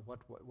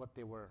 what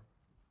they were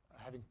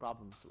having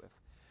problems with.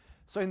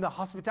 So in the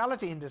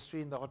hospitality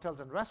industry, in the hotels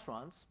and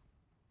restaurants,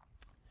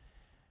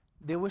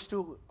 they wish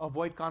to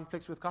avoid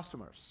conflicts with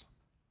customers,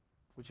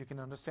 which you can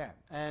understand.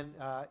 And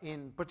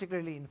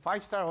particularly in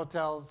 5-star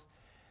hotels,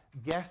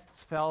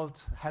 guests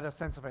had a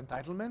sense of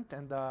entitlement,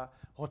 and the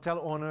hotel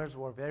owners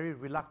were very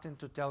reluctant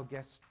to tell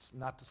guests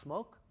not to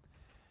smoke.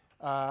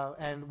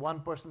 And one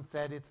person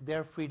said it's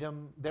their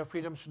freedom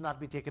should not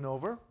be taken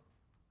over.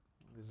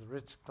 This is a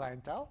rich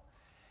clientele.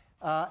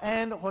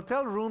 And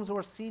hotel rooms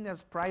were seen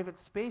as private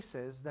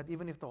spaces, that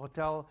even if the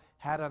hotel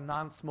had a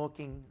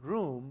non-smoking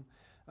room,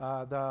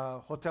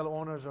 the hotel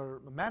owners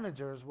or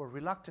managers were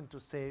reluctant to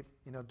say,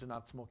 do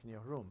not smoke in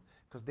your room,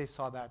 because they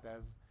saw that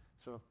as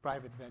sort of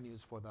private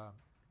venues for the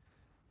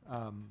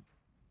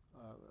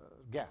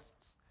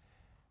guests.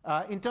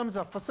 In terms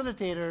of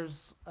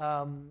facilitators,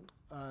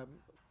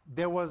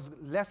 there was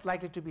less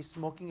likely to be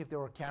smoking if there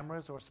were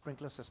cameras or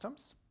sprinkler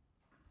systems.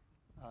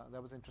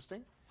 That was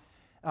interesting.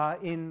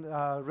 In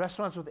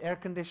restaurants with air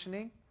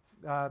conditioning,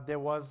 there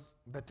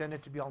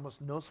tended to be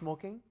almost no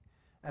smoking.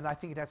 And I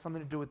think it has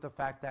something to do with the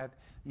fact that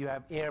you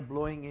have air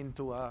blowing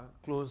into a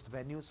closed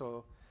venue,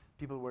 so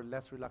people were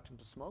less reluctant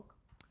to smoke.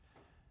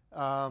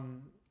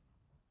 And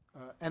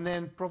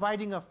then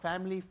providing a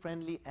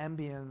family-friendly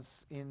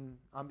ambience in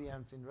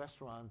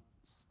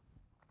restaurants.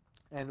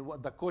 And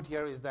what the quote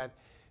here is that,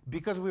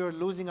 because we were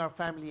losing our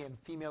family and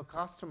female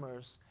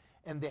customers,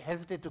 and they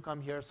hesitated to come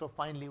here, so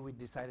finally we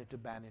decided to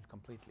ban it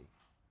completely,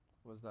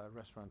 was the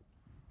restaurant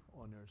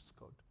owner's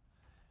quote.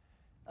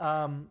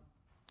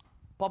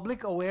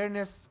 Public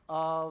awareness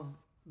of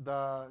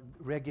the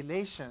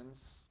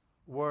regulations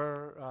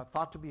were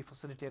thought to be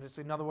facilitated.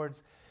 So in other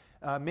words,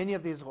 many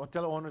of these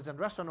hotel owners and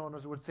restaurant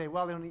owners would say,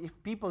 well,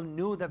 if people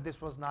knew that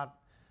this was not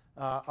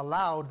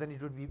allowed, then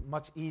it would be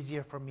much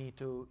easier for me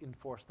to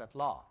enforce that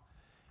law.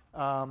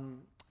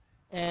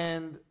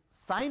 And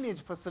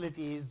signage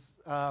facilities,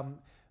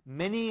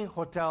 many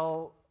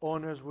hotel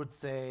owners would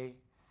say,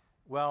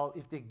 well,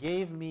 if they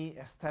gave me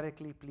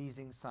aesthetically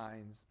pleasing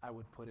signs, I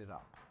would put it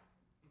up,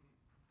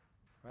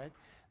 right?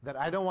 That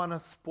I don't want to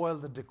spoil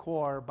the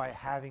decor by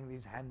having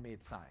these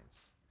handmade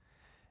signs.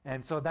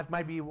 And so that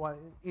might be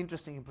one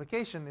interesting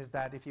implication, is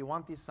that if you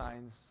want these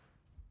signs,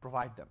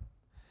 provide them.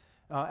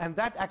 And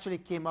that actually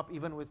came up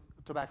even with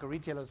tobacco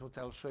retailers, which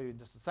I'll show you in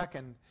just a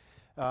second.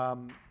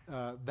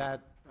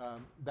 That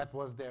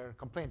was their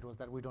complaint, was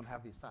that we don't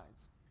have these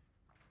signs.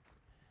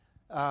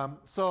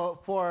 So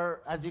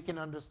as you can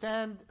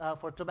understand,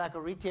 for tobacco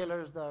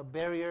retailers, the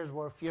barriers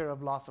were fear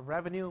of loss of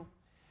revenue,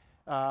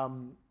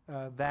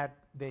 that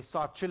they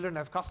saw children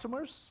as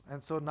customers,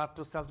 and so not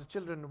to sell to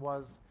children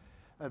was,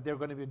 they're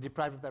going to be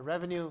deprived of that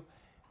revenue.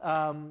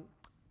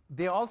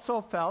 They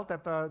also felt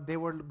that they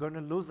were going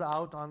to lose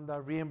out on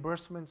the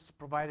reimbursements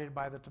provided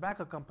by the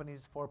tobacco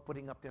companies for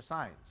putting up their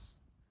signs,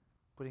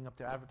 putting up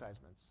their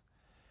advertisements.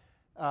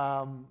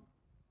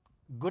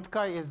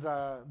 Gutka is,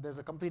 there's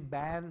a complete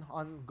ban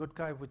on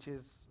gutka, which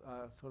is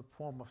a sort of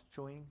form of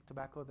chewing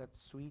tobacco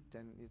that's sweet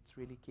and it's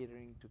really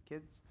catering to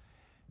kids.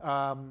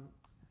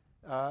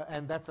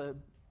 And that's a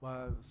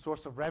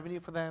source of revenue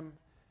for them.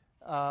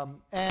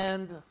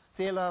 And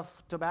sale of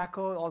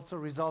tobacco also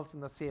results in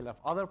the sale of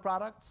other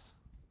products.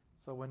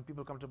 So when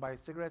people come to buy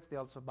cigarettes, they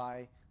also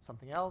buy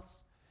something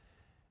else.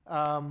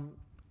 Some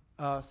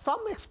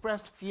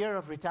expressed fear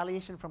of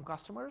retaliation from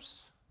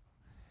customers.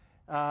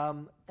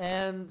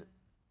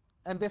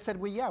 And they said,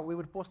 well, yeah, we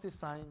would post these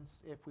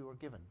signs if we were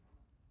given.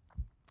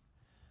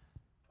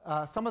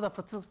 Some of the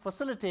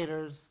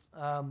facilitators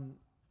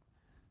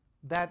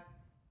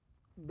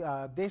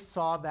they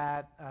saw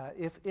that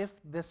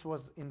if this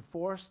was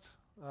enforced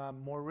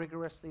more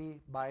rigorously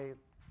by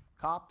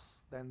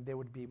cops, then they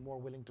would be more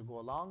willing to go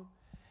along.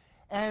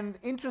 And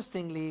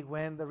interestingly,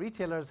 when the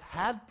retailers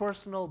had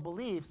personal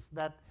beliefs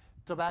that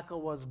tobacco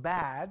was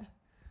bad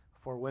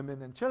for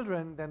women and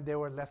children, then they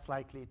were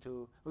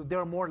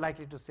more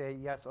likely to say,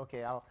 yes,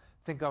 okay, I'll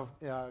think of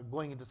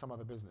going into some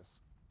other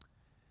business.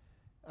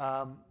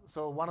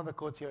 So one of the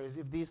quotes here is,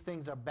 if these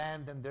things are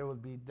banned, then there will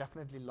be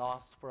definitely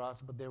loss for us,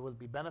 but there will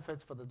be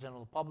benefits for the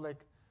general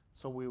public,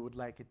 so we would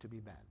like it to be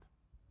banned.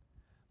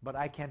 But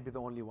I can't be the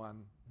only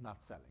one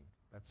not selling.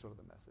 That's sort of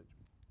the message.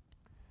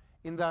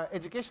 In the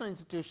educational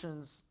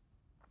institutions,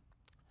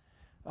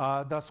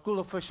 the school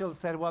officials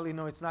said, well,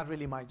 it's not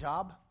really my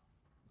job.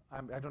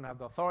 I don't have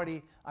the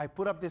authority. I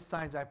put up these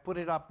signs. I put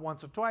it up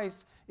once or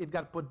twice. It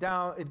got put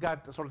down. It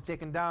got sort of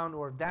taken down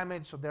or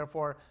damaged. So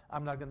therefore,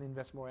 I'm not going to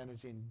invest more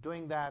energy in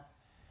doing that.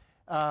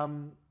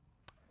 And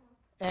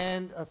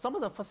some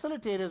of the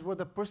facilitators were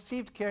the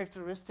perceived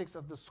characteristics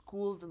of the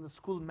schools and the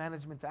school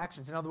management's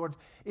actions. In other words,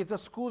 if the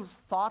schools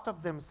thought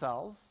of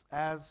themselves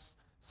as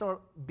sort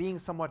of being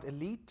somewhat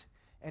elite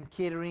and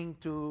catering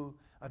to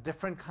a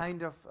different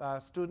kind of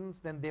students,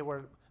 then they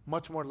were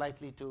much more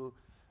likely to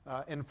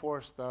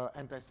enforce the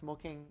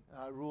anti-smoking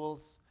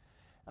rules.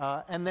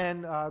 And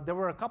then there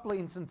were a couple of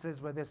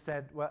instances where they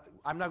said, well,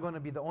 I'm not going to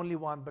be the only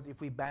one, but if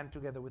we band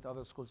together with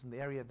other schools in the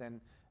area, then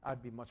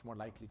I'd be much more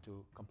likely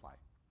to comply.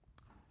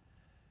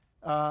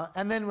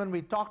 And then when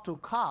we talked to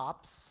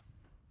cops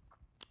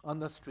on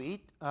the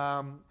street,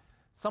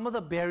 some of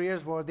the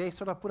barriers were they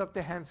sort of put up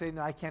their hands saying,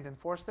 no, I can't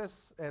enforce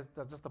this, as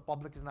just the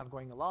public is not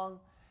going along.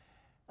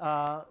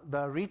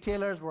 The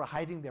retailers were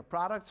hiding their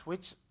products,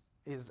 which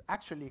is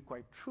actually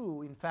quite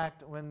true. In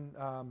fact, when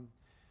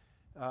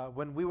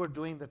we were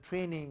doing the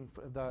training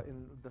for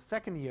in the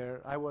second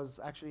year, I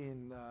was actually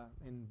in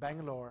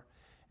Bangalore,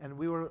 and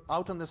we were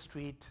out on the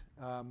street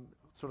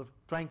sort of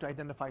trying to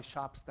identify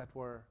shops that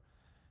were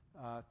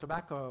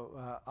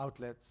tobacco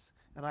outlets.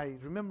 And I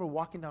remember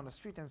walking down the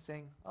street and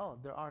saying, oh,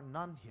 there are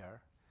none here.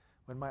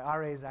 When my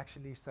RAs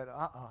actually said,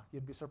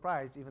 you'd be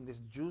surprised, even this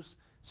juice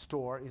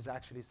store is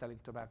actually selling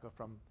tobacco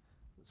from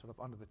sort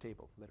of under the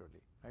table,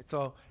 literally. Right?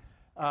 So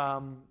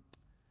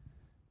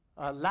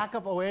lack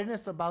of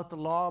awareness about the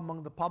law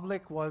among the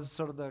public was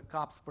sort of the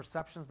cops'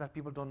 perceptions that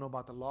people don't know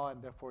about the law,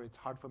 and therefore it's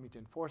hard for me to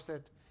enforce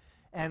it.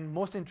 And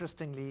most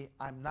interestingly,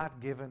 I'm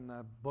not given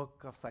a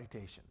book of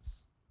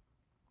citations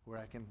where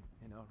I can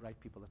write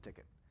people a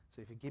ticket.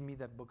 So if you give me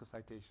that book of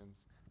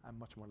citations, I'm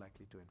much more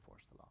likely to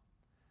enforce the law.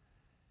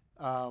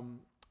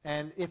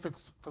 And if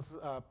it's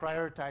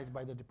prioritized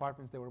by the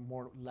departments, they were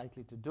more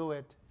likely to do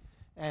it.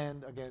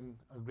 And again,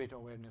 a greater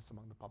awareness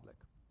among the public.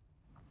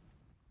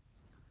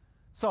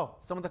 So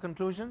some of the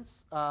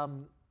conclusions, a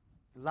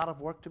lot of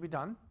work to be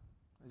done.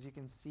 As you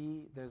can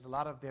see, there's a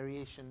lot of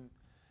variation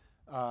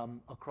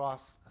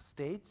across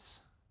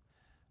states.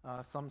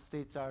 Some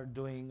states are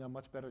doing a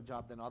much better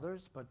job than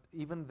others, but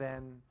even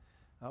then,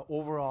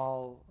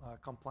 overall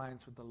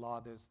compliance with the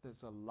law,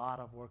 there's a lot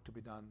of work to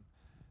be done.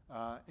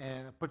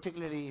 And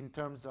particularly in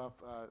terms of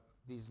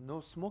these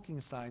no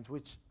smoking signs,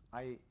 which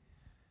I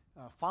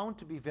found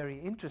to be very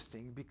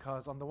interesting,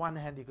 because on the one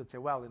hand you could say,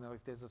 well,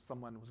 if there's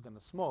someone who's going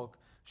to smoke,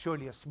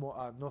 surely a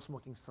no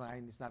smoking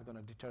sign is not going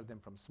to deter them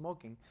from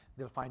smoking.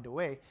 They'll find a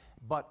way.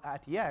 But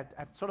at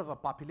sort of a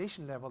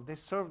population level, they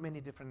serve many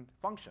different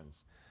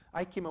functions.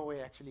 I came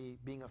away actually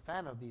being a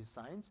fan of these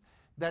signs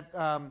that,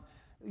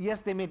 yes,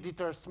 they may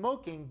deter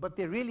smoking, but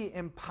they really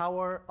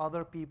empower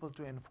other people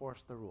to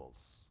enforce the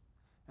rules.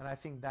 And I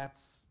think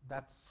that's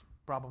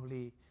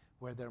probably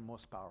where they're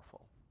most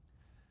powerful.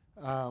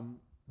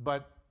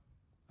 But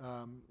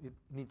it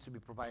needs to be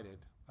provided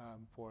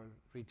for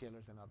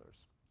retailers and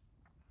others.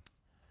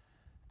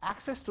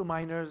 Access to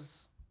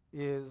minors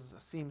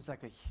seems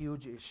like a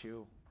huge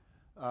issue.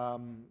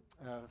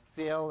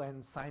 Sale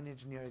and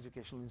signage near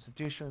educational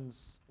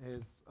institutions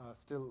is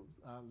still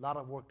a lot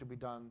of work to be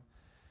done.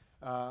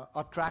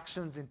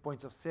 Attractions in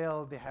points of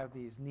sale, they have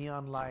these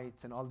neon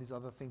lights and all these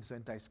other things to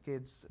entice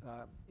kids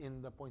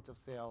in the points of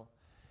sale.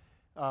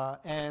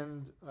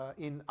 And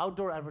in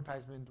outdoor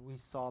advertisement, we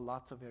saw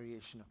lots of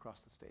variation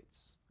across the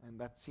states. And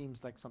that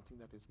seems like something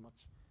that is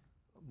much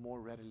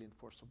more readily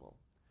enforceable.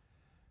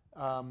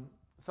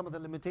 Some of the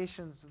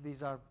limitations,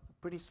 these are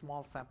pretty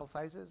small sample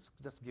sizes,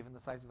 just given the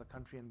size of the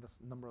country and the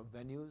number of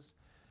venues.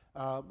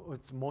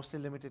 It's mostly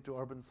limited to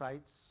urban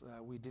sites.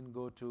 We didn't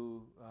go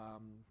to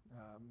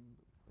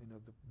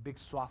the big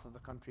swath of the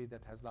country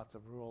that has lots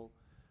of rural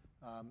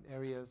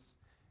areas.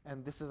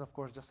 And this is, of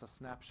course, just a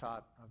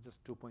snapshot of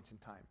just 2 points in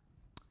time.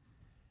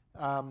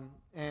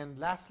 And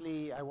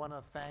lastly, I want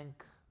to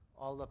thank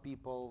all the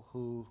people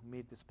who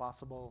made this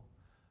possible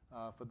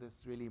for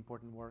this really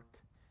important work.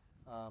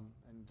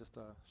 And just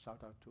a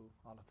shout out to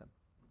all of them.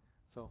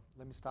 So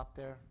let me stop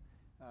there.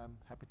 I'm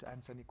happy to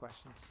answer any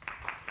questions.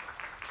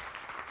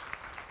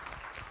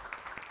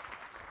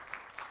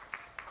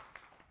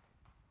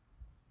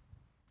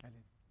 Thank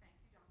you,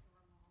 Dr.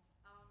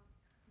 Rimal.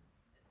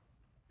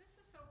 This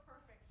is so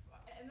perfect,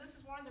 and this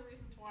is one of the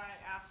reasons why I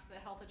asked the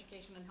health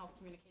education and health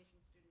communication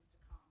students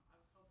to come. I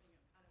was hoping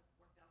it kind of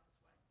worked out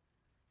this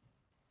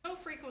way. So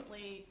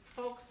frequently,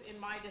 folks in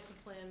my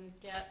discipline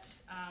get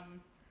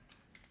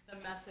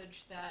the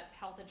message that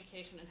health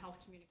education and health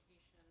communication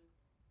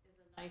is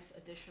a nice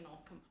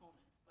additional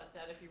component, but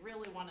that if you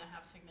really want to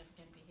have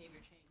significant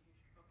behavior change, you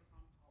should focus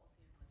on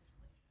policy and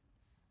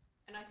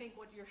legislation. And I think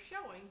what you're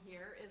showing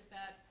here is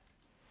that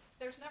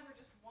there's never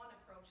just one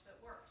approach that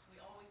works.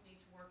 We always need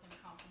to work in a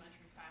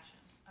complementary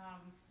fashion.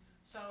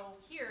 So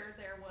here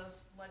there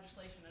was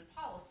legislation and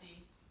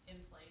policy in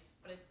place,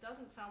 but it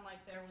doesn't sound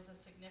like there was a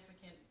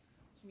significant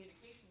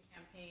communication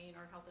campaign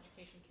or health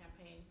education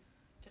campaign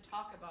to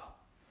talk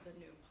about the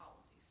new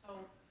policy.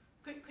 So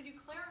could you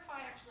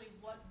clarify actually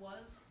what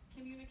was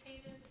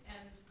communicated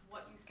and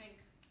what you think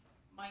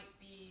might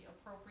be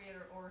appropriate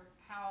or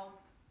how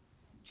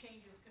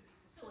changes could be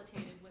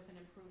facilitated with an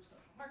improved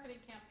social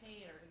marketing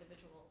campaign or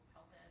individual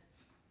health ed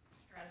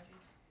strategies?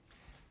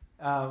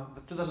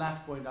 To the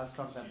last point, I'll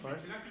start that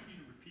first. Can I get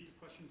you to repeat the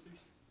question,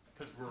 please?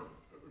 Because we're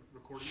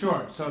recording.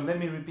 Sure. So let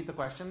me repeat the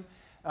question.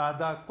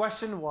 The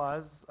question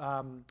was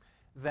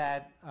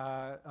that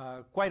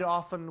quite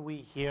often we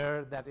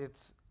hear that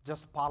it's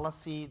just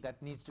policy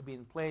that needs to be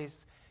in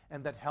place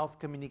and that health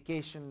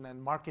communication and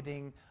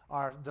marketing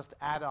are just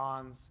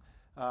add-ons.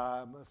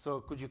 So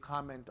could you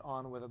comment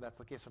on whether that's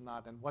the case or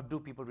not, and what do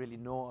people really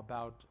know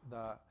about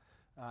the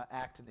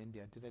act in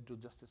India? Did I do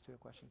justice to your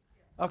question?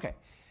 Yes. Okay.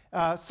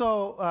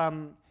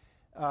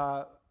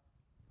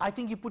 I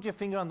think you put your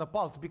finger on the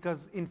pulse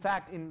because, in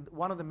fact, in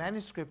one of the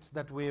manuscripts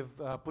that we've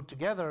put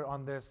together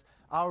on this,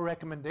 our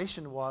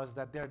recommendation was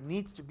that there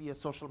needs to be a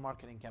social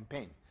marketing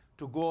campaign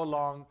to go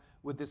along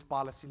with this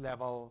policy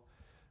level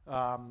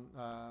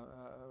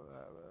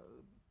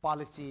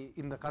policy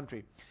in the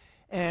country.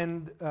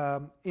 And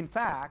in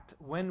fact,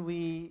 when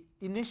we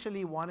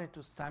initially wanted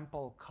to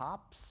sample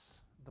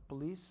cops, the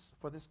police,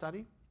 for this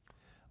study,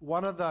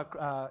 one of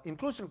the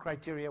inclusion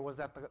criteria was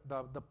that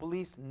the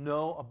police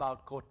know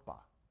about COTPA.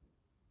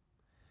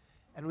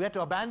 And we had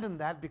to abandon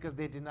that because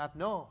they did not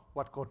know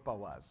what COTPA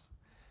was.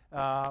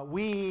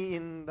 We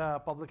in the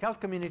public health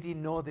community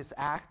know this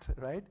act,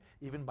 right?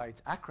 Even by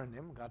its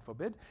acronym, God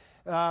forbid.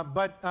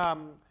 But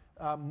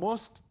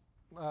most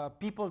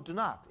people do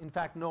not, in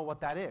fact, know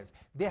what that is.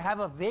 They have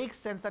a vague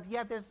sense that,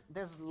 yeah,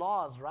 there's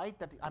laws, right?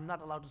 That I'm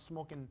not allowed to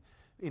smoke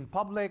in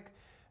public.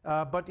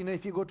 But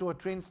if you go to a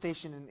train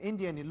station in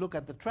India and you look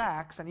at the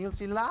tracks, and you'll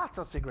see lots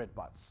of cigarette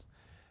butts.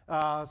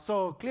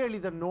 So clearly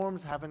the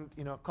norms haven't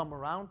come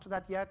around to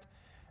that yet.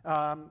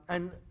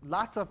 And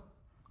lots of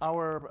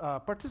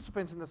our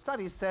participants in the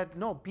study said,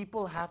 no,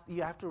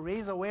 you have to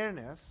raise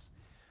awareness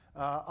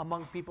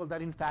among people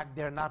that in fact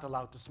they're not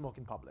allowed to smoke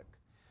in public.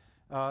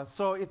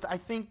 So I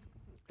think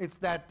it's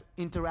that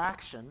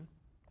interaction.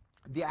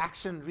 The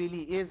action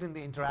really is in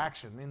the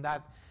interaction, in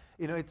that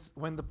it's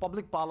when the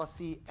public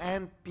policy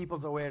and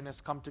people's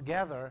awareness come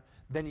together,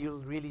 then you'll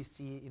really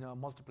see a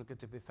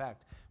multiplicative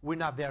effect. We're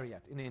not there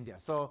yet in India.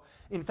 So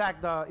in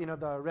fact,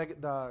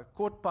 the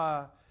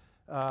COTPA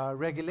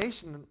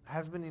regulation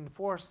has been in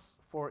force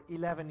for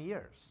 11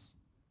 years.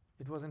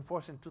 It was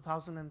enforced in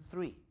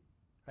 2003,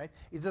 right?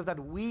 It's just that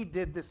we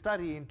did this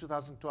study in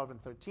 2012 and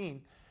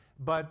 13,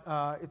 but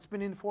it's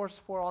been in force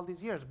for all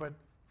these years. But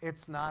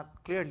it's not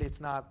really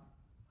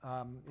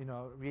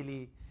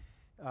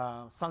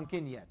sunk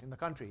in yet in the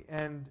country.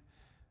 And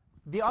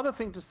the other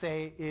thing to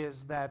say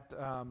is that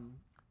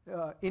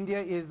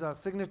India is a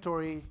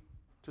signatory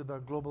to the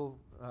global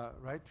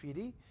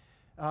treaty.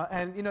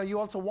 And you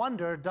also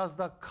wonder, does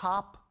the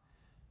cop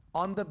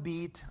on the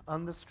beat,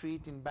 on the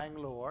street in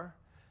Bangalore,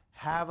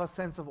 have a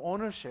sense of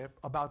ownership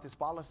about this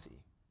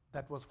policy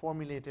that was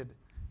formulated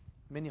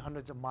many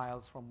hundreds of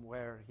miles from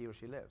where he or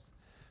she lives?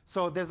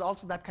 So there's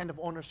also that kind of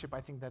ownership, I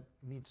think, that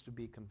needs to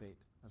be conveyed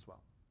as well.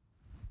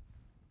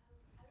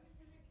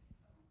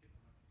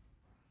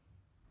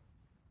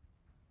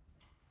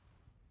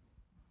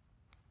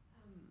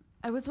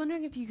 I was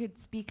wondering if you could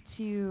speak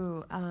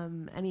to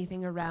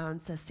anything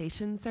around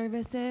cessation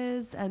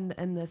services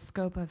and the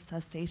scope of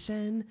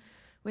cessation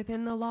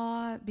within the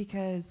law,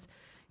 because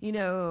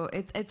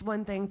it's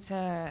one thing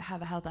to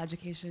have a health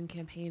education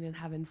campaign and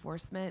have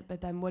enforcement, but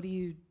then what do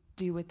you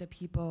do with the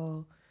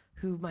people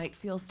who might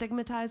feel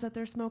stigmatized that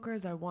they're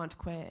smokers or want to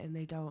quit and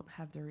they don't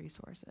have the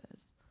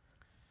resources?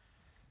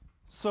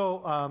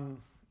 So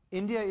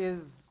India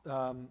is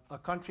a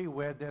country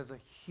where there's a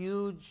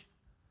huge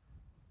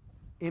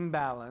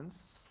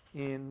imbalance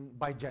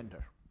by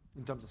gender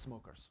in terms of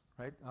smokers,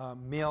 right?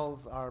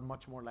 Males are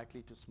much more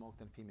likely to smoke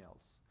than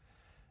females.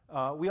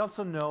 We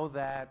also know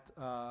that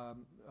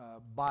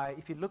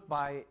if you look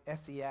by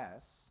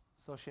SES,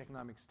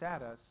 socioeconomic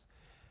status,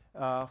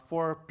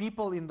 for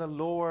people in the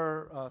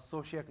lower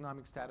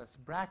socioeconomic status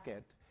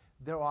bracket,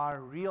 there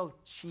are real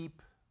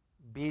cheap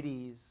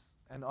bidis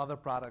and other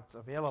products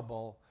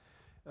available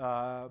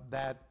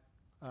that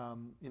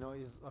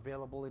is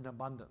available in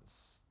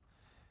abundance.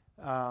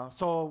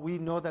 So we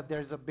know that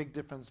there's a big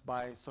difference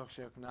by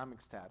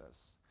socioeconomic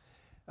status.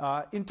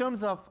 In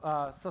terms of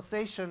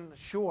cessation,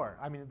 sure.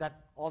 I mean,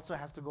 that also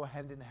has to go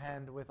hand in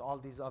hand with all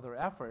these other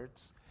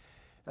efforts.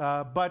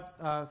 But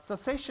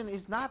cessation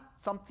is not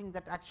something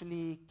that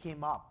actually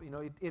came up.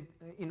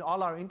 In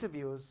all our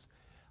interviews,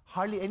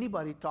 hardly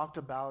anybody talked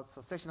about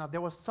cessation. Now, there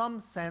was some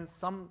sense,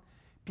 some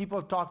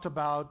people talked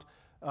about,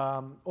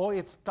 oh,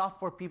 it's tough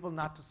for people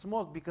not to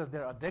smoke because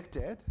they're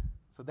addicted.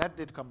 So that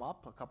did come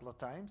up a couple of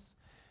times.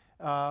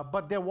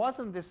 But there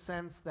wasn't this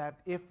sense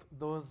that if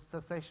those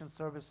cessation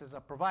services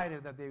are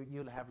provided, that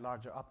you'll have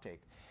larger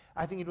uptake.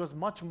 I think it was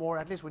much more,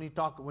 at least when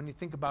you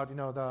think about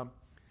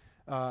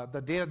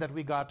the data that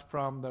we got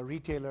from the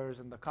retailers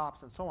and the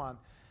cops and so on,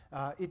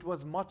 it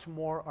was much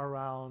more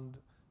around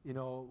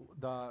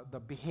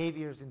the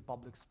behaviors in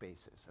public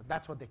spaces. And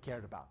that's what they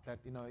cared about, that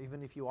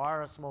even if you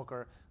are a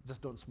smoker,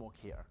 just don't smoke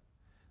here.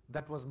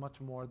 That was much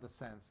more the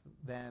sense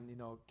than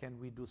can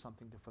we do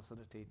something to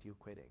facilitate you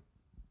quitting.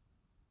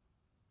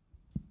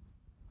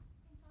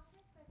 In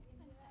contexts like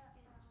India,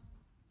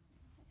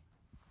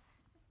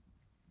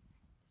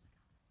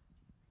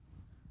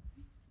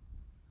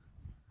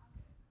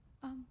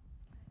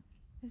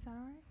 is that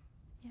all right?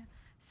 Yeah.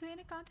 So in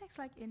a context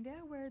like India,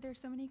 where there's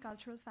so many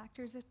cultural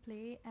factors at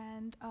play,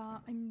 and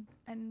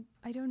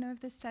I don't know if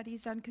this study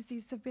is done because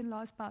these have been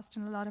laws passed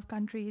in a lot of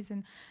countries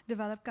and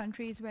developed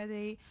countries where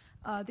the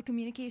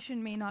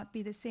communication may not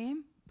be the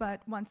same,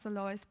 but once the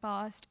law is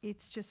passed,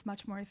 it's just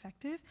much more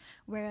effective.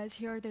 Whereas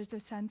here, there's a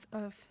sense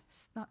of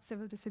not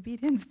civil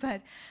disobedience,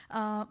 but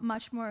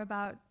much more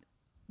about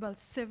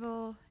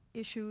civil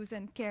issues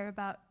and care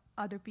about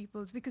other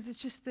people's, because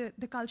it's just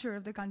the culture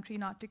of the country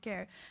not to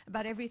care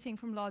about everything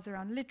from laws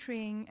around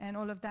littering and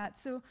all of that.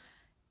 So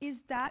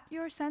is that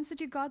your sense that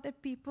you got, that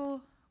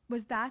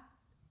was that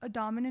a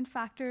dominant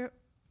factor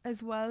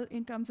as well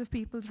in terms of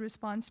people's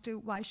response to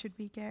why should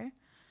we care?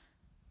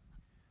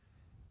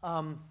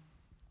 I'm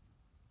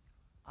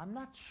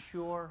not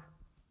sure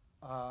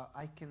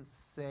I can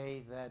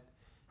say that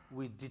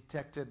we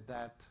detected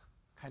that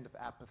kind of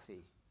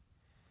apathy.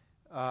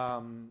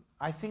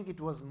 I think it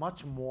was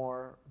much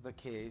more the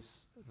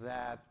case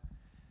that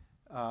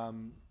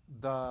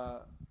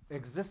the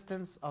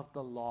existence of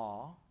the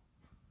law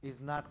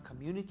is not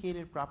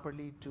communicated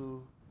properly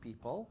to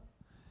people.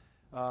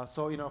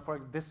 So,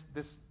 for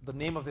the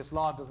name of this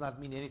law does not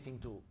mean anything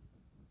to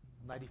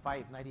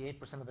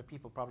 98% of the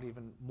people, probably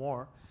even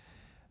more.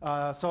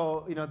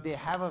 So, they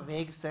have a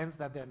vague sense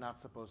that they're not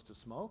supposed to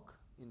smoke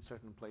in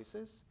certain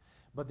places,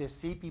 but they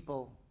see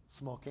people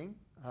smoking.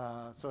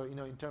 So,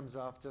 in terms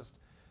of just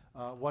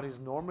what is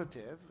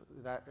normative,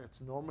 that it's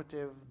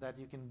normative that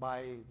you can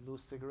buy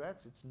loose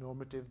cigarettes. It's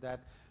normative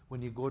that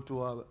when you go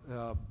to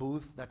a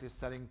booth that is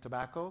selling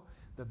tobacco,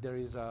 that there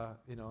is a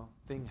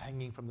thing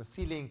hanging from the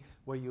ceiling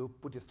where you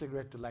put your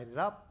cigarette to light it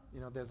up.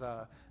 There's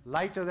a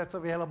lighter that's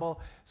available.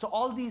 So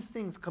all these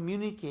things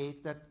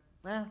communicate that,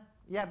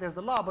 yeah, there's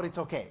the law, but it's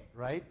okay,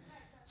 right?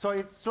 So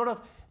it's sort of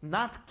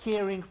not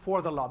caring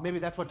for the law. Maybe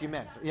that's what you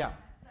meant. Yeah.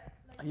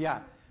 Yeah.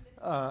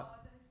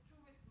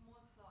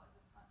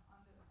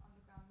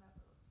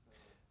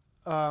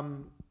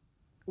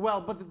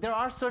 Well, but there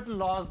are certain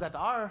laws that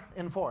are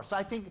enforced. So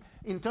I think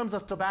in terms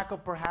of tobacco,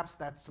 perhaps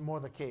that's more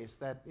the case,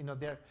 that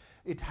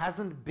it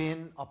hasn't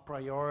been a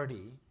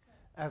priority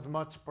as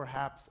much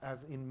perhaps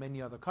as in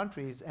many other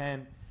countries.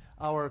 And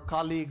our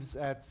colleagues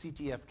at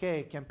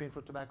CTFK, Campaign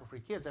for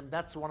Tobacco-Free Kids, and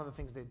that's one of the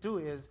things they do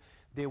is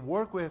they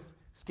work with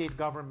state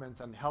governments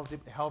and health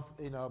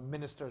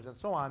ministers and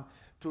so on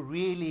to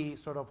really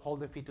sort of hold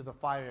their feet to the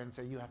fire and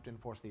say, you have to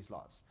enforce these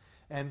laws.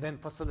 And then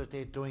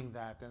facilitate doing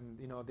that. And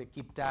they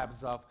keep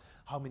tabs of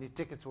how many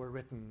tickets were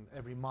written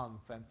every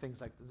month and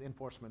things like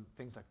enforcement,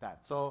 things like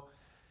that. So,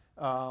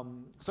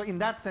 so in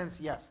that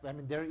sense, yes, I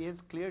mean, there is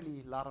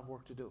clearly a lot of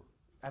work to do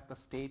at the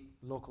state,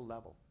 local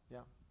level, yeah.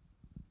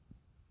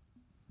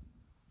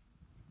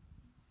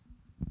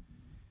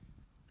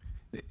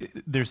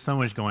 There's so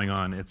much going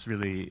on. It's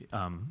really,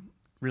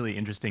 really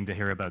interesting to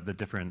hear about the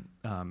different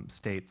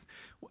states.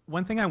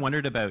 One thing I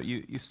wondered about,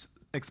 you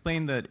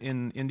explained that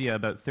in India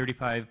about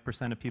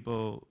 35% of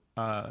people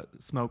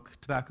smoke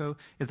tobacco.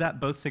 Is that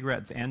both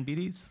cigarettes and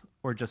bidis,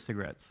 or just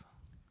cigarettes?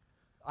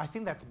 I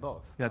think that's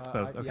both. That's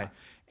both, okay. Yeah.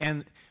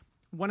 And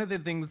one of the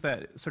things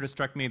that sort of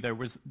struck me, there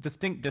was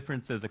distinct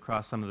differences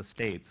across some of the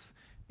states.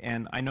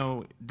 And I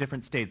know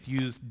different states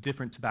use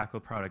different tobacco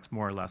products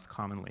more or less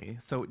commonly.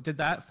 So did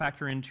that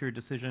factor into your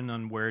decision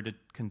on where to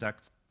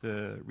conduct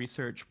the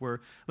research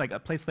were, like a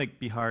place like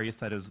Bihar, you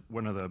said, is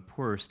one of the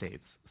poorer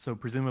states. So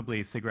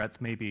presumably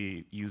cigarettes may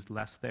be used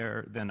less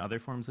there than other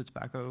forms of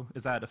tobacco.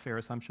 Is that a fair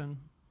assumption?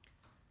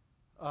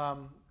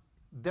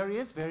 There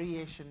is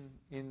variation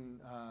in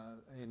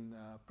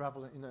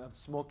prevalence in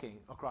smoking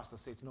across the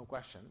states, no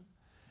question.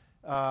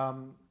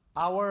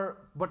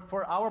 But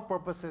for our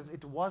purposes,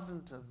 it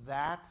wasn't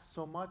that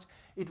so much.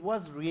 It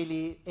was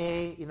really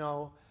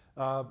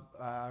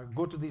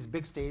go to these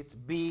big states.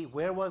 B,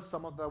 where was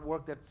some of the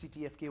work that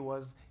CTFK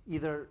was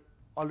either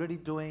already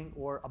doing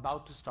or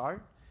about to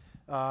start?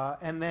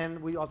 And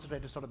then we also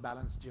tried to sort of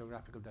balance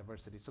geographical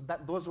diversity. So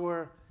those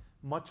were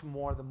much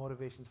more the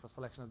motivations for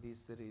selection of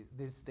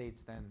these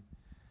states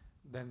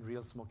than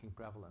real smoking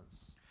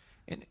prevalence.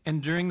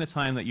 And during the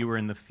time that you were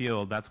in the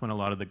field, that's when a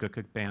lot of the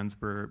Gukuk bans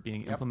were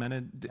being Yep.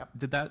 implemented. Yep.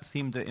 Did that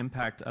seem to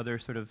impact other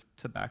sort of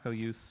tobacco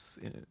use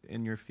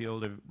in your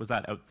field, or was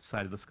that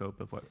outside of the scope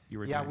of what you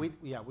were doing?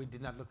 We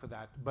did not look for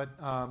that.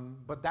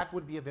 But that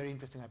would be a very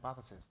interesting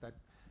hypothesis, that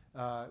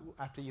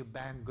after you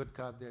ban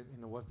Gutka,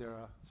 was there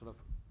a sort of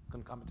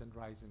concomitant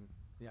rise in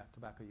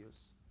tobacco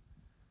use?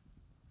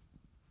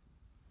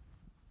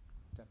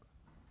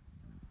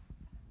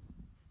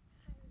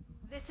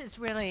 This is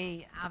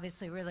really,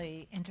 obviously,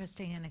 really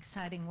interesting and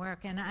exciting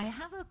work. And I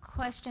have a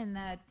question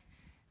that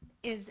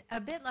is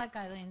a bit like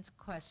Eileen's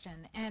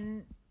question,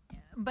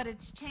 but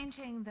it's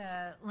changing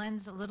the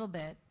lens a little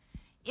bit.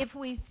 If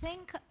we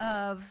think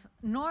of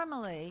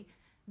normally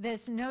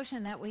this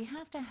notion that we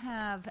have to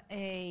have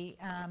a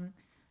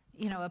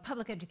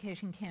public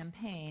education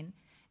campaign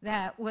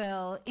that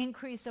will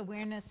increase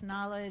awareness,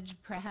 knowledge,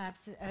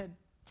 perhaps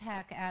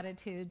attack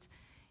attitudes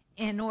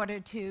in order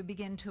to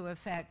begin to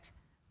affect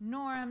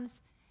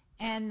norms,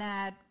 and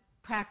that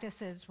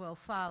practices will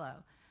follow.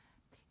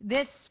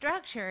 This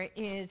structure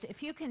is,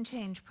 if you can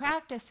change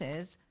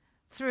practices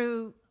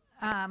through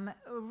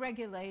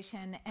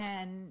regulation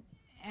and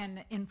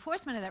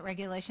enforcement of that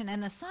regulation,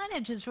 and the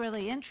signage is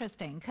really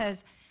interesting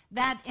because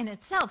that in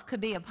itself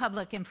could be a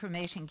public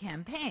information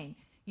campaign.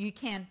 You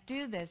can't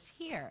do this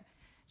here.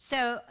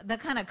 So the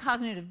kind of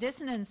cognitive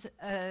dissonance,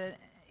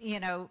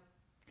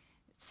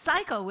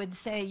 cycle would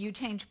say you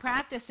change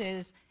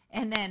practices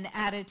and then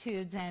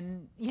attitudes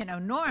and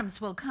norms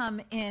will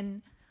come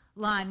in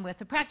line with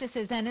the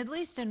practices. And at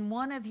least in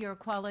one of your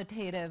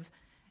qualitative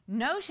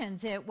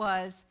notions, it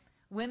was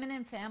women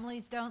and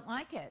families don't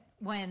like it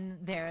when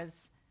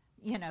there's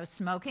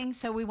smoking,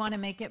 so we want to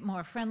make it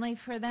more friendly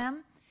for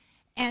them.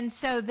 And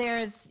so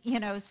there's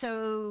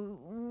so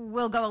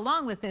we'll go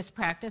along with this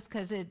practice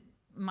because it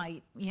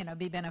might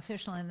be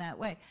beneficial in that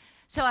way.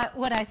 So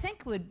what I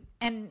think would,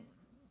 and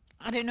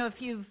I don't know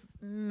if you've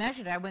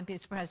measured it, I wouldn't be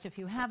surprised if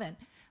you haven't,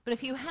 but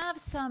if you have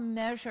some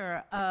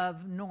measure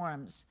of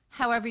norms,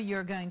 however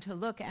you're going to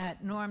look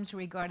at norms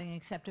regarding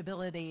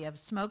acceptability of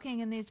smoking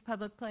in these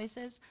public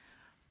places,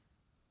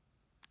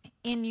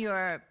 in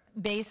your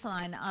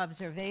baseline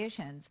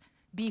observations,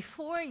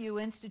 before you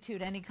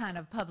institute any kind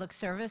of public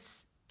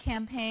service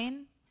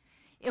campaign,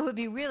 it would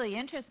be really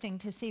interesting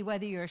to see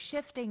whether you're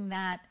shifting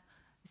that,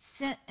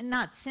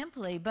 not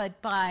simply,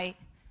 but by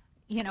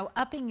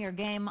upping your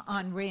game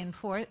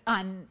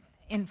on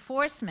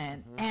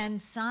enforcement and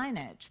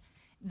signage.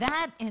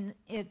 That in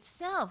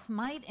itself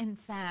might in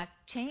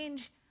fact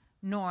change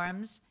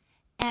norms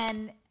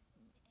and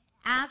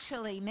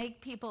actually make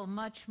people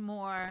much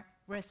more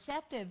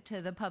receptive to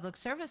the public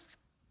service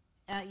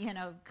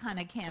kind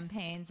of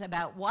campaigns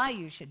about why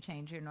you should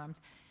change your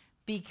norms,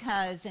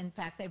 because in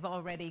fact they've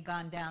already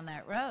gone down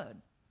that road.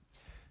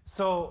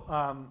 So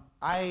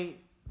I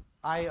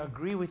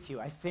agree with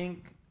you. I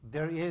think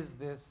there is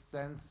this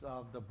sense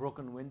of the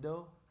broken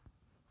window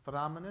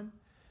phenomenon,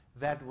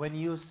 that when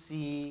you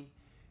see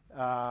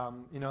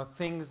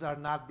things are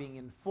not being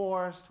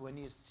enforced, when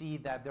you see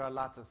that there are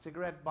lots of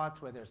cigarette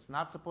butts where there's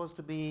not supposed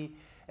to be,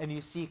 and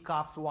you see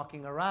cops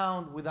walking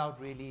around without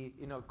really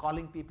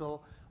calling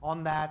people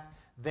on that,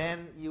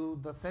 then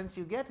the sense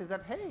you get is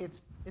that, hey,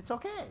 it's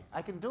okay,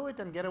 I can do it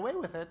and get away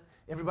with it.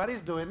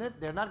 Everybody's doing it,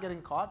 they're not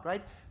getting caught,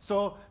 right?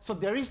 So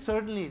there is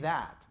certainly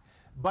that.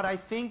 But I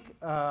think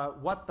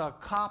what the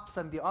cops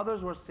and the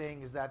others were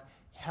saying is that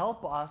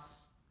help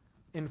us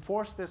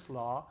enforce this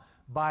law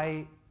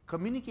by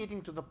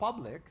communicating to the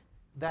public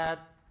that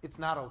it's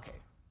not okay,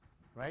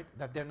 right?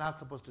 That they're not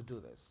supposed to do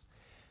this.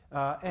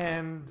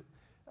 In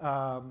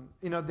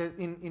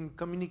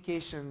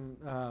communication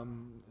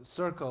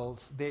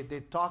circles,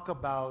 they talk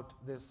about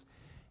this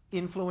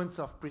influence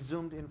of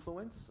presumed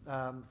influence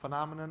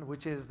phenomenon,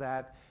 which is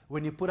that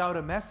when you put out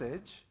a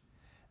message,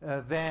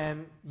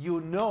 then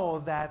you know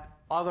that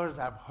others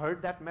have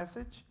heard that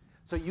message.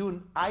 So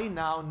I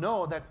now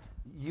know that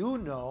you're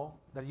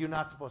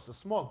not supposed to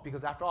smoke,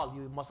 because after all,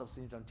 you must have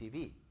seen it on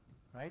TV,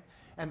 right?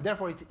 And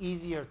therefore, it's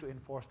easier to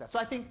enforce that. So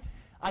I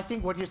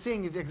think what you're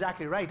saying is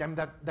exactly right. I mean,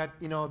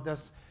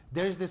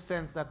 there is this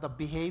sense that the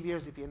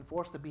behaviors, if you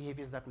enforce the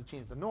behaviors, that will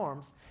change the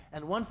norms.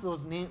 And once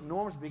those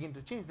norms begin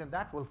to change, then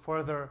that will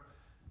further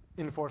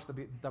enforce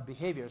the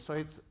behavior. So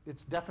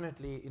it's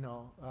definitely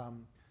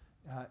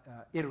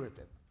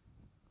iterative.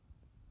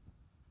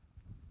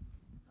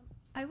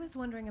 I was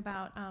wondering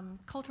about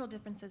cultural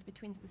differences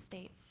between the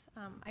states.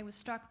 I was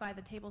struck by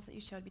the tables that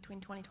you showed between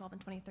 2012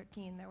 and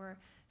 2013. There were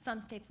some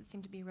states that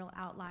seemed to be real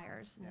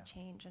outliers in the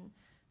change. And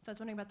so I was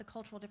wondering about the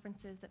cultural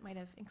differences that might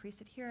have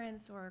increased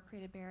adherence or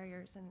created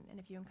barriers, and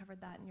if you uncovered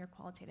that in your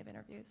qualitative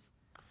interviews.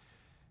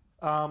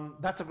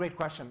 That's a great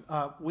question.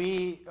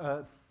 We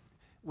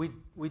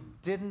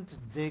didn't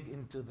dig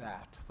into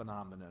that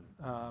phenomenon,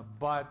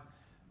 but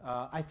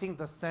I think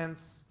the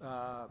sense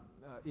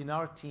in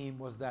our team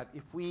was that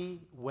if we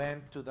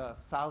went to the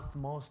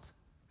southmost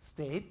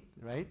state,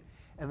 right,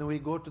 and then we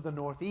go to the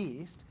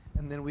northeast,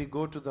 and then we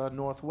go to the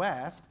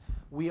northwest,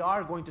 we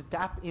are going to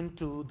tap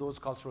into those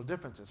cultural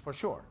differences for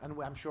sure, and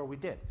I'm sure we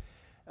did.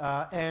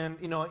 And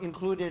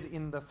included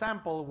in the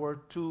sample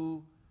were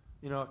two,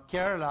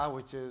 Kerala,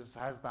 which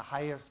has the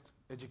highest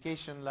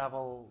education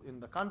level in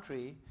the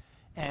country,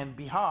 and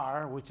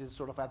Bihar, which is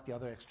sort of at the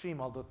other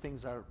extreme, although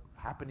things are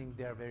happening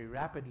there very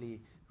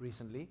rapidly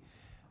recently.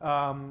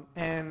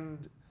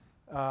 And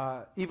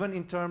even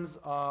in terms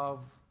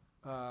of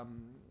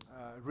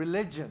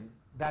religion,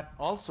 that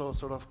also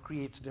sort of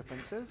creates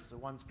differences.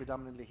 One's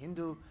predominantly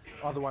Hindu,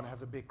 other one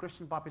has a big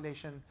Christian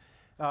population.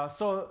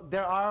 So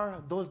there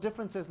are those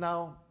differences.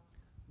 Now,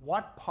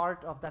 what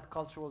part of that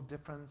cultural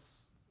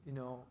difference,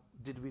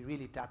 did we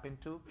really tap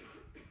into?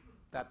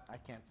 That I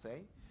can't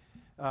say.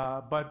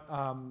 But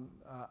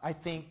I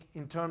think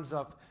in terms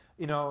of,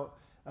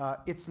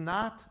 it's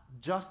not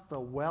just the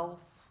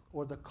wealth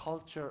or the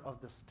culture of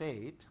the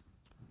state,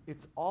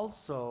 it's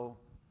also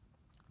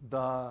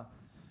the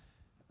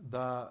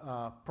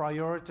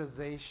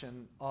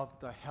prioritization of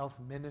the health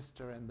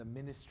minister and the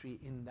ministry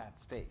in that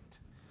state.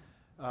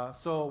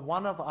 So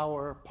one of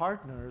our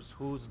partners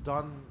who's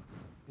done,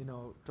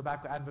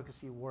 tobacco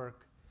advocacy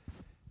work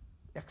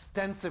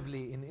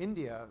extensively in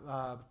India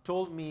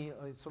told me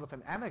sort of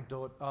an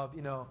anecdote of,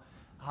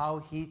 how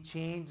he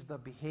changed the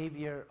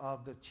behavior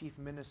of the chief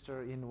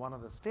minister in one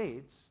of the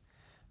states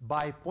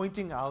by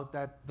pointing out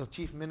that the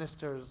chief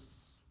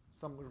minister's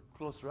some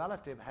close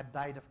relative had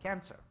died of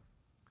cancer.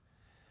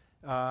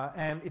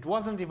 And it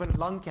wasn't even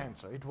lung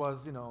cancer. It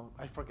was,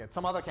 I forget,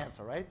 some other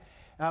cancer, right?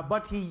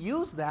 But he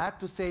used that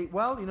to say,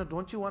 well,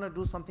 don't you want to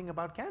do something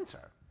about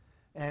cancer?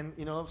 And,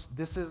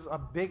 this is a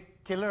big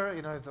killer,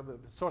 it's a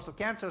source of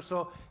cancer,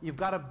 so you've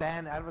got to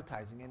ban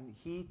advertising. And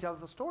he tells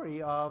the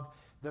story of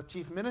the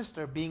chief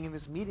minister being in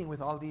this meeting with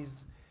all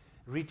these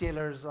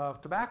retailers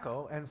of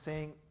tobacco and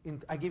saying,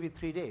 I give you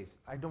 3 days.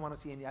 I don't want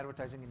to see any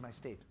advertising in my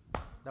state.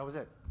 That was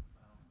it.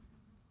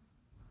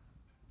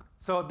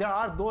 So there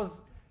are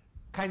those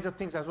kinds of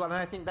things as well. And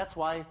I think that's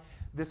why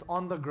this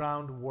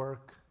on-the-ground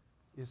work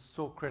is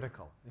so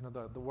critical.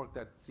 The work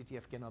that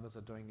CTFK and others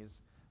are doing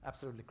is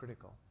absolutely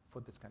critical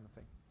for this kind of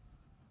thing.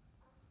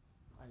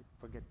 I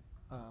forget.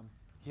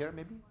 Here,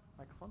 maybe?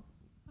 Microphone?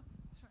 Oh,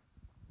 sure.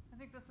 I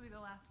think this will be the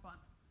last one.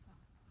 So.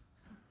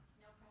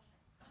 No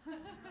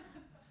pressure.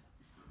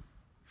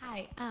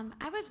 Hi.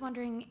 I was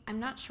wondering, I'm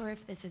not sure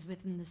if this is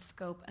within the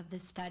scope of the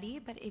study,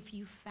 but if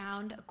you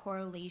found a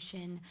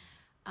correlation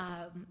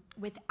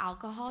with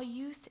alcohol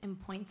use in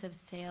points of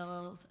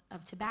sales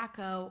of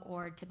tobacco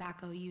or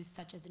tobacco use,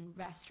 such as in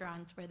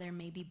restaurants where there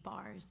may be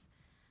bars.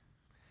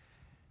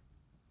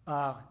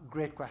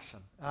 Great question.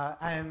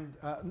 And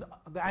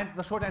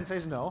the short answer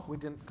is no, we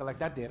didn't collect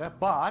that data,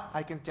 but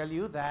I can tell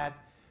you that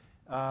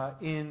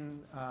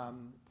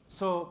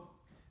so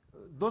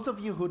those of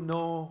you who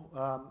know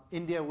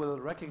India will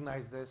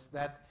recognize this,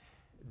 that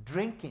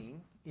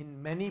drinking in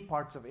many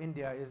parts of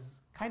India is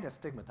kind of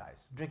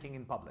stigmatized, drinking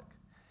in public.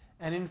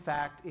 And in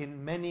fact,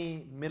 in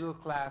many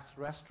middle-class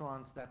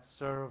restaurants that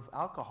serve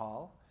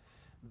alcohol,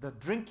 the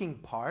drinking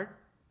part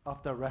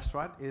of the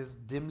restaurant is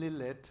dimly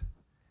lit.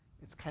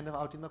 It's kind of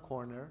out in the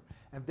corner.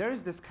 And there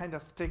is this kind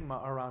of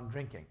stigma around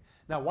drinking.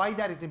 Now, why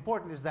that is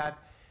important is that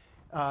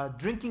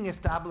drinking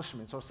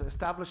establishments, or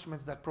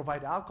establishments that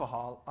provide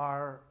alcohol,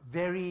 are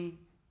very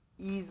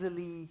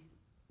easy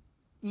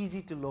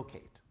to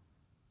locate.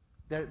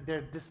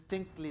 They're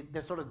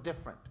sort of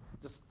different,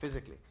 just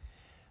physically.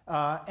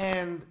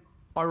 And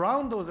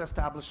around those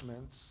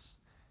establishments,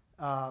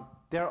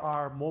 there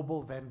are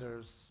mobile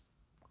vendors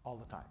all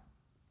the time.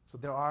 So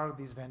there are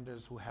these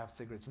vendors who have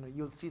cigarettes.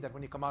 You'll see that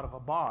when you come out of a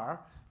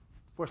bar,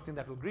 first thing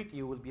that will greet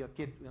you will be a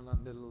kid in a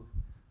little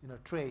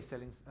tray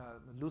selling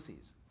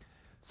Lucy's.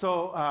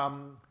 So,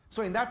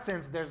 so in that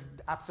sense, there's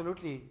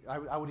absolutely,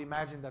 I would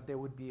imagine that there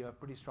would be a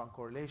pretty strong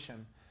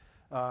correlation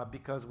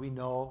because we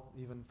know,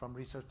 even from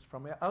research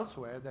from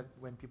elsewhere, that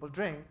when people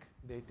drink,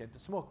 they tend to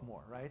smoke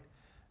more, right?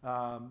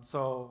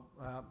 So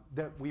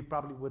we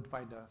probably would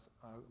find a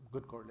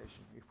good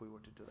correlation if we were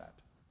to do that.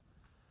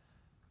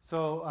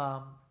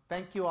 So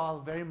thank you all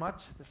very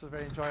much. This was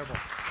very enjoyable.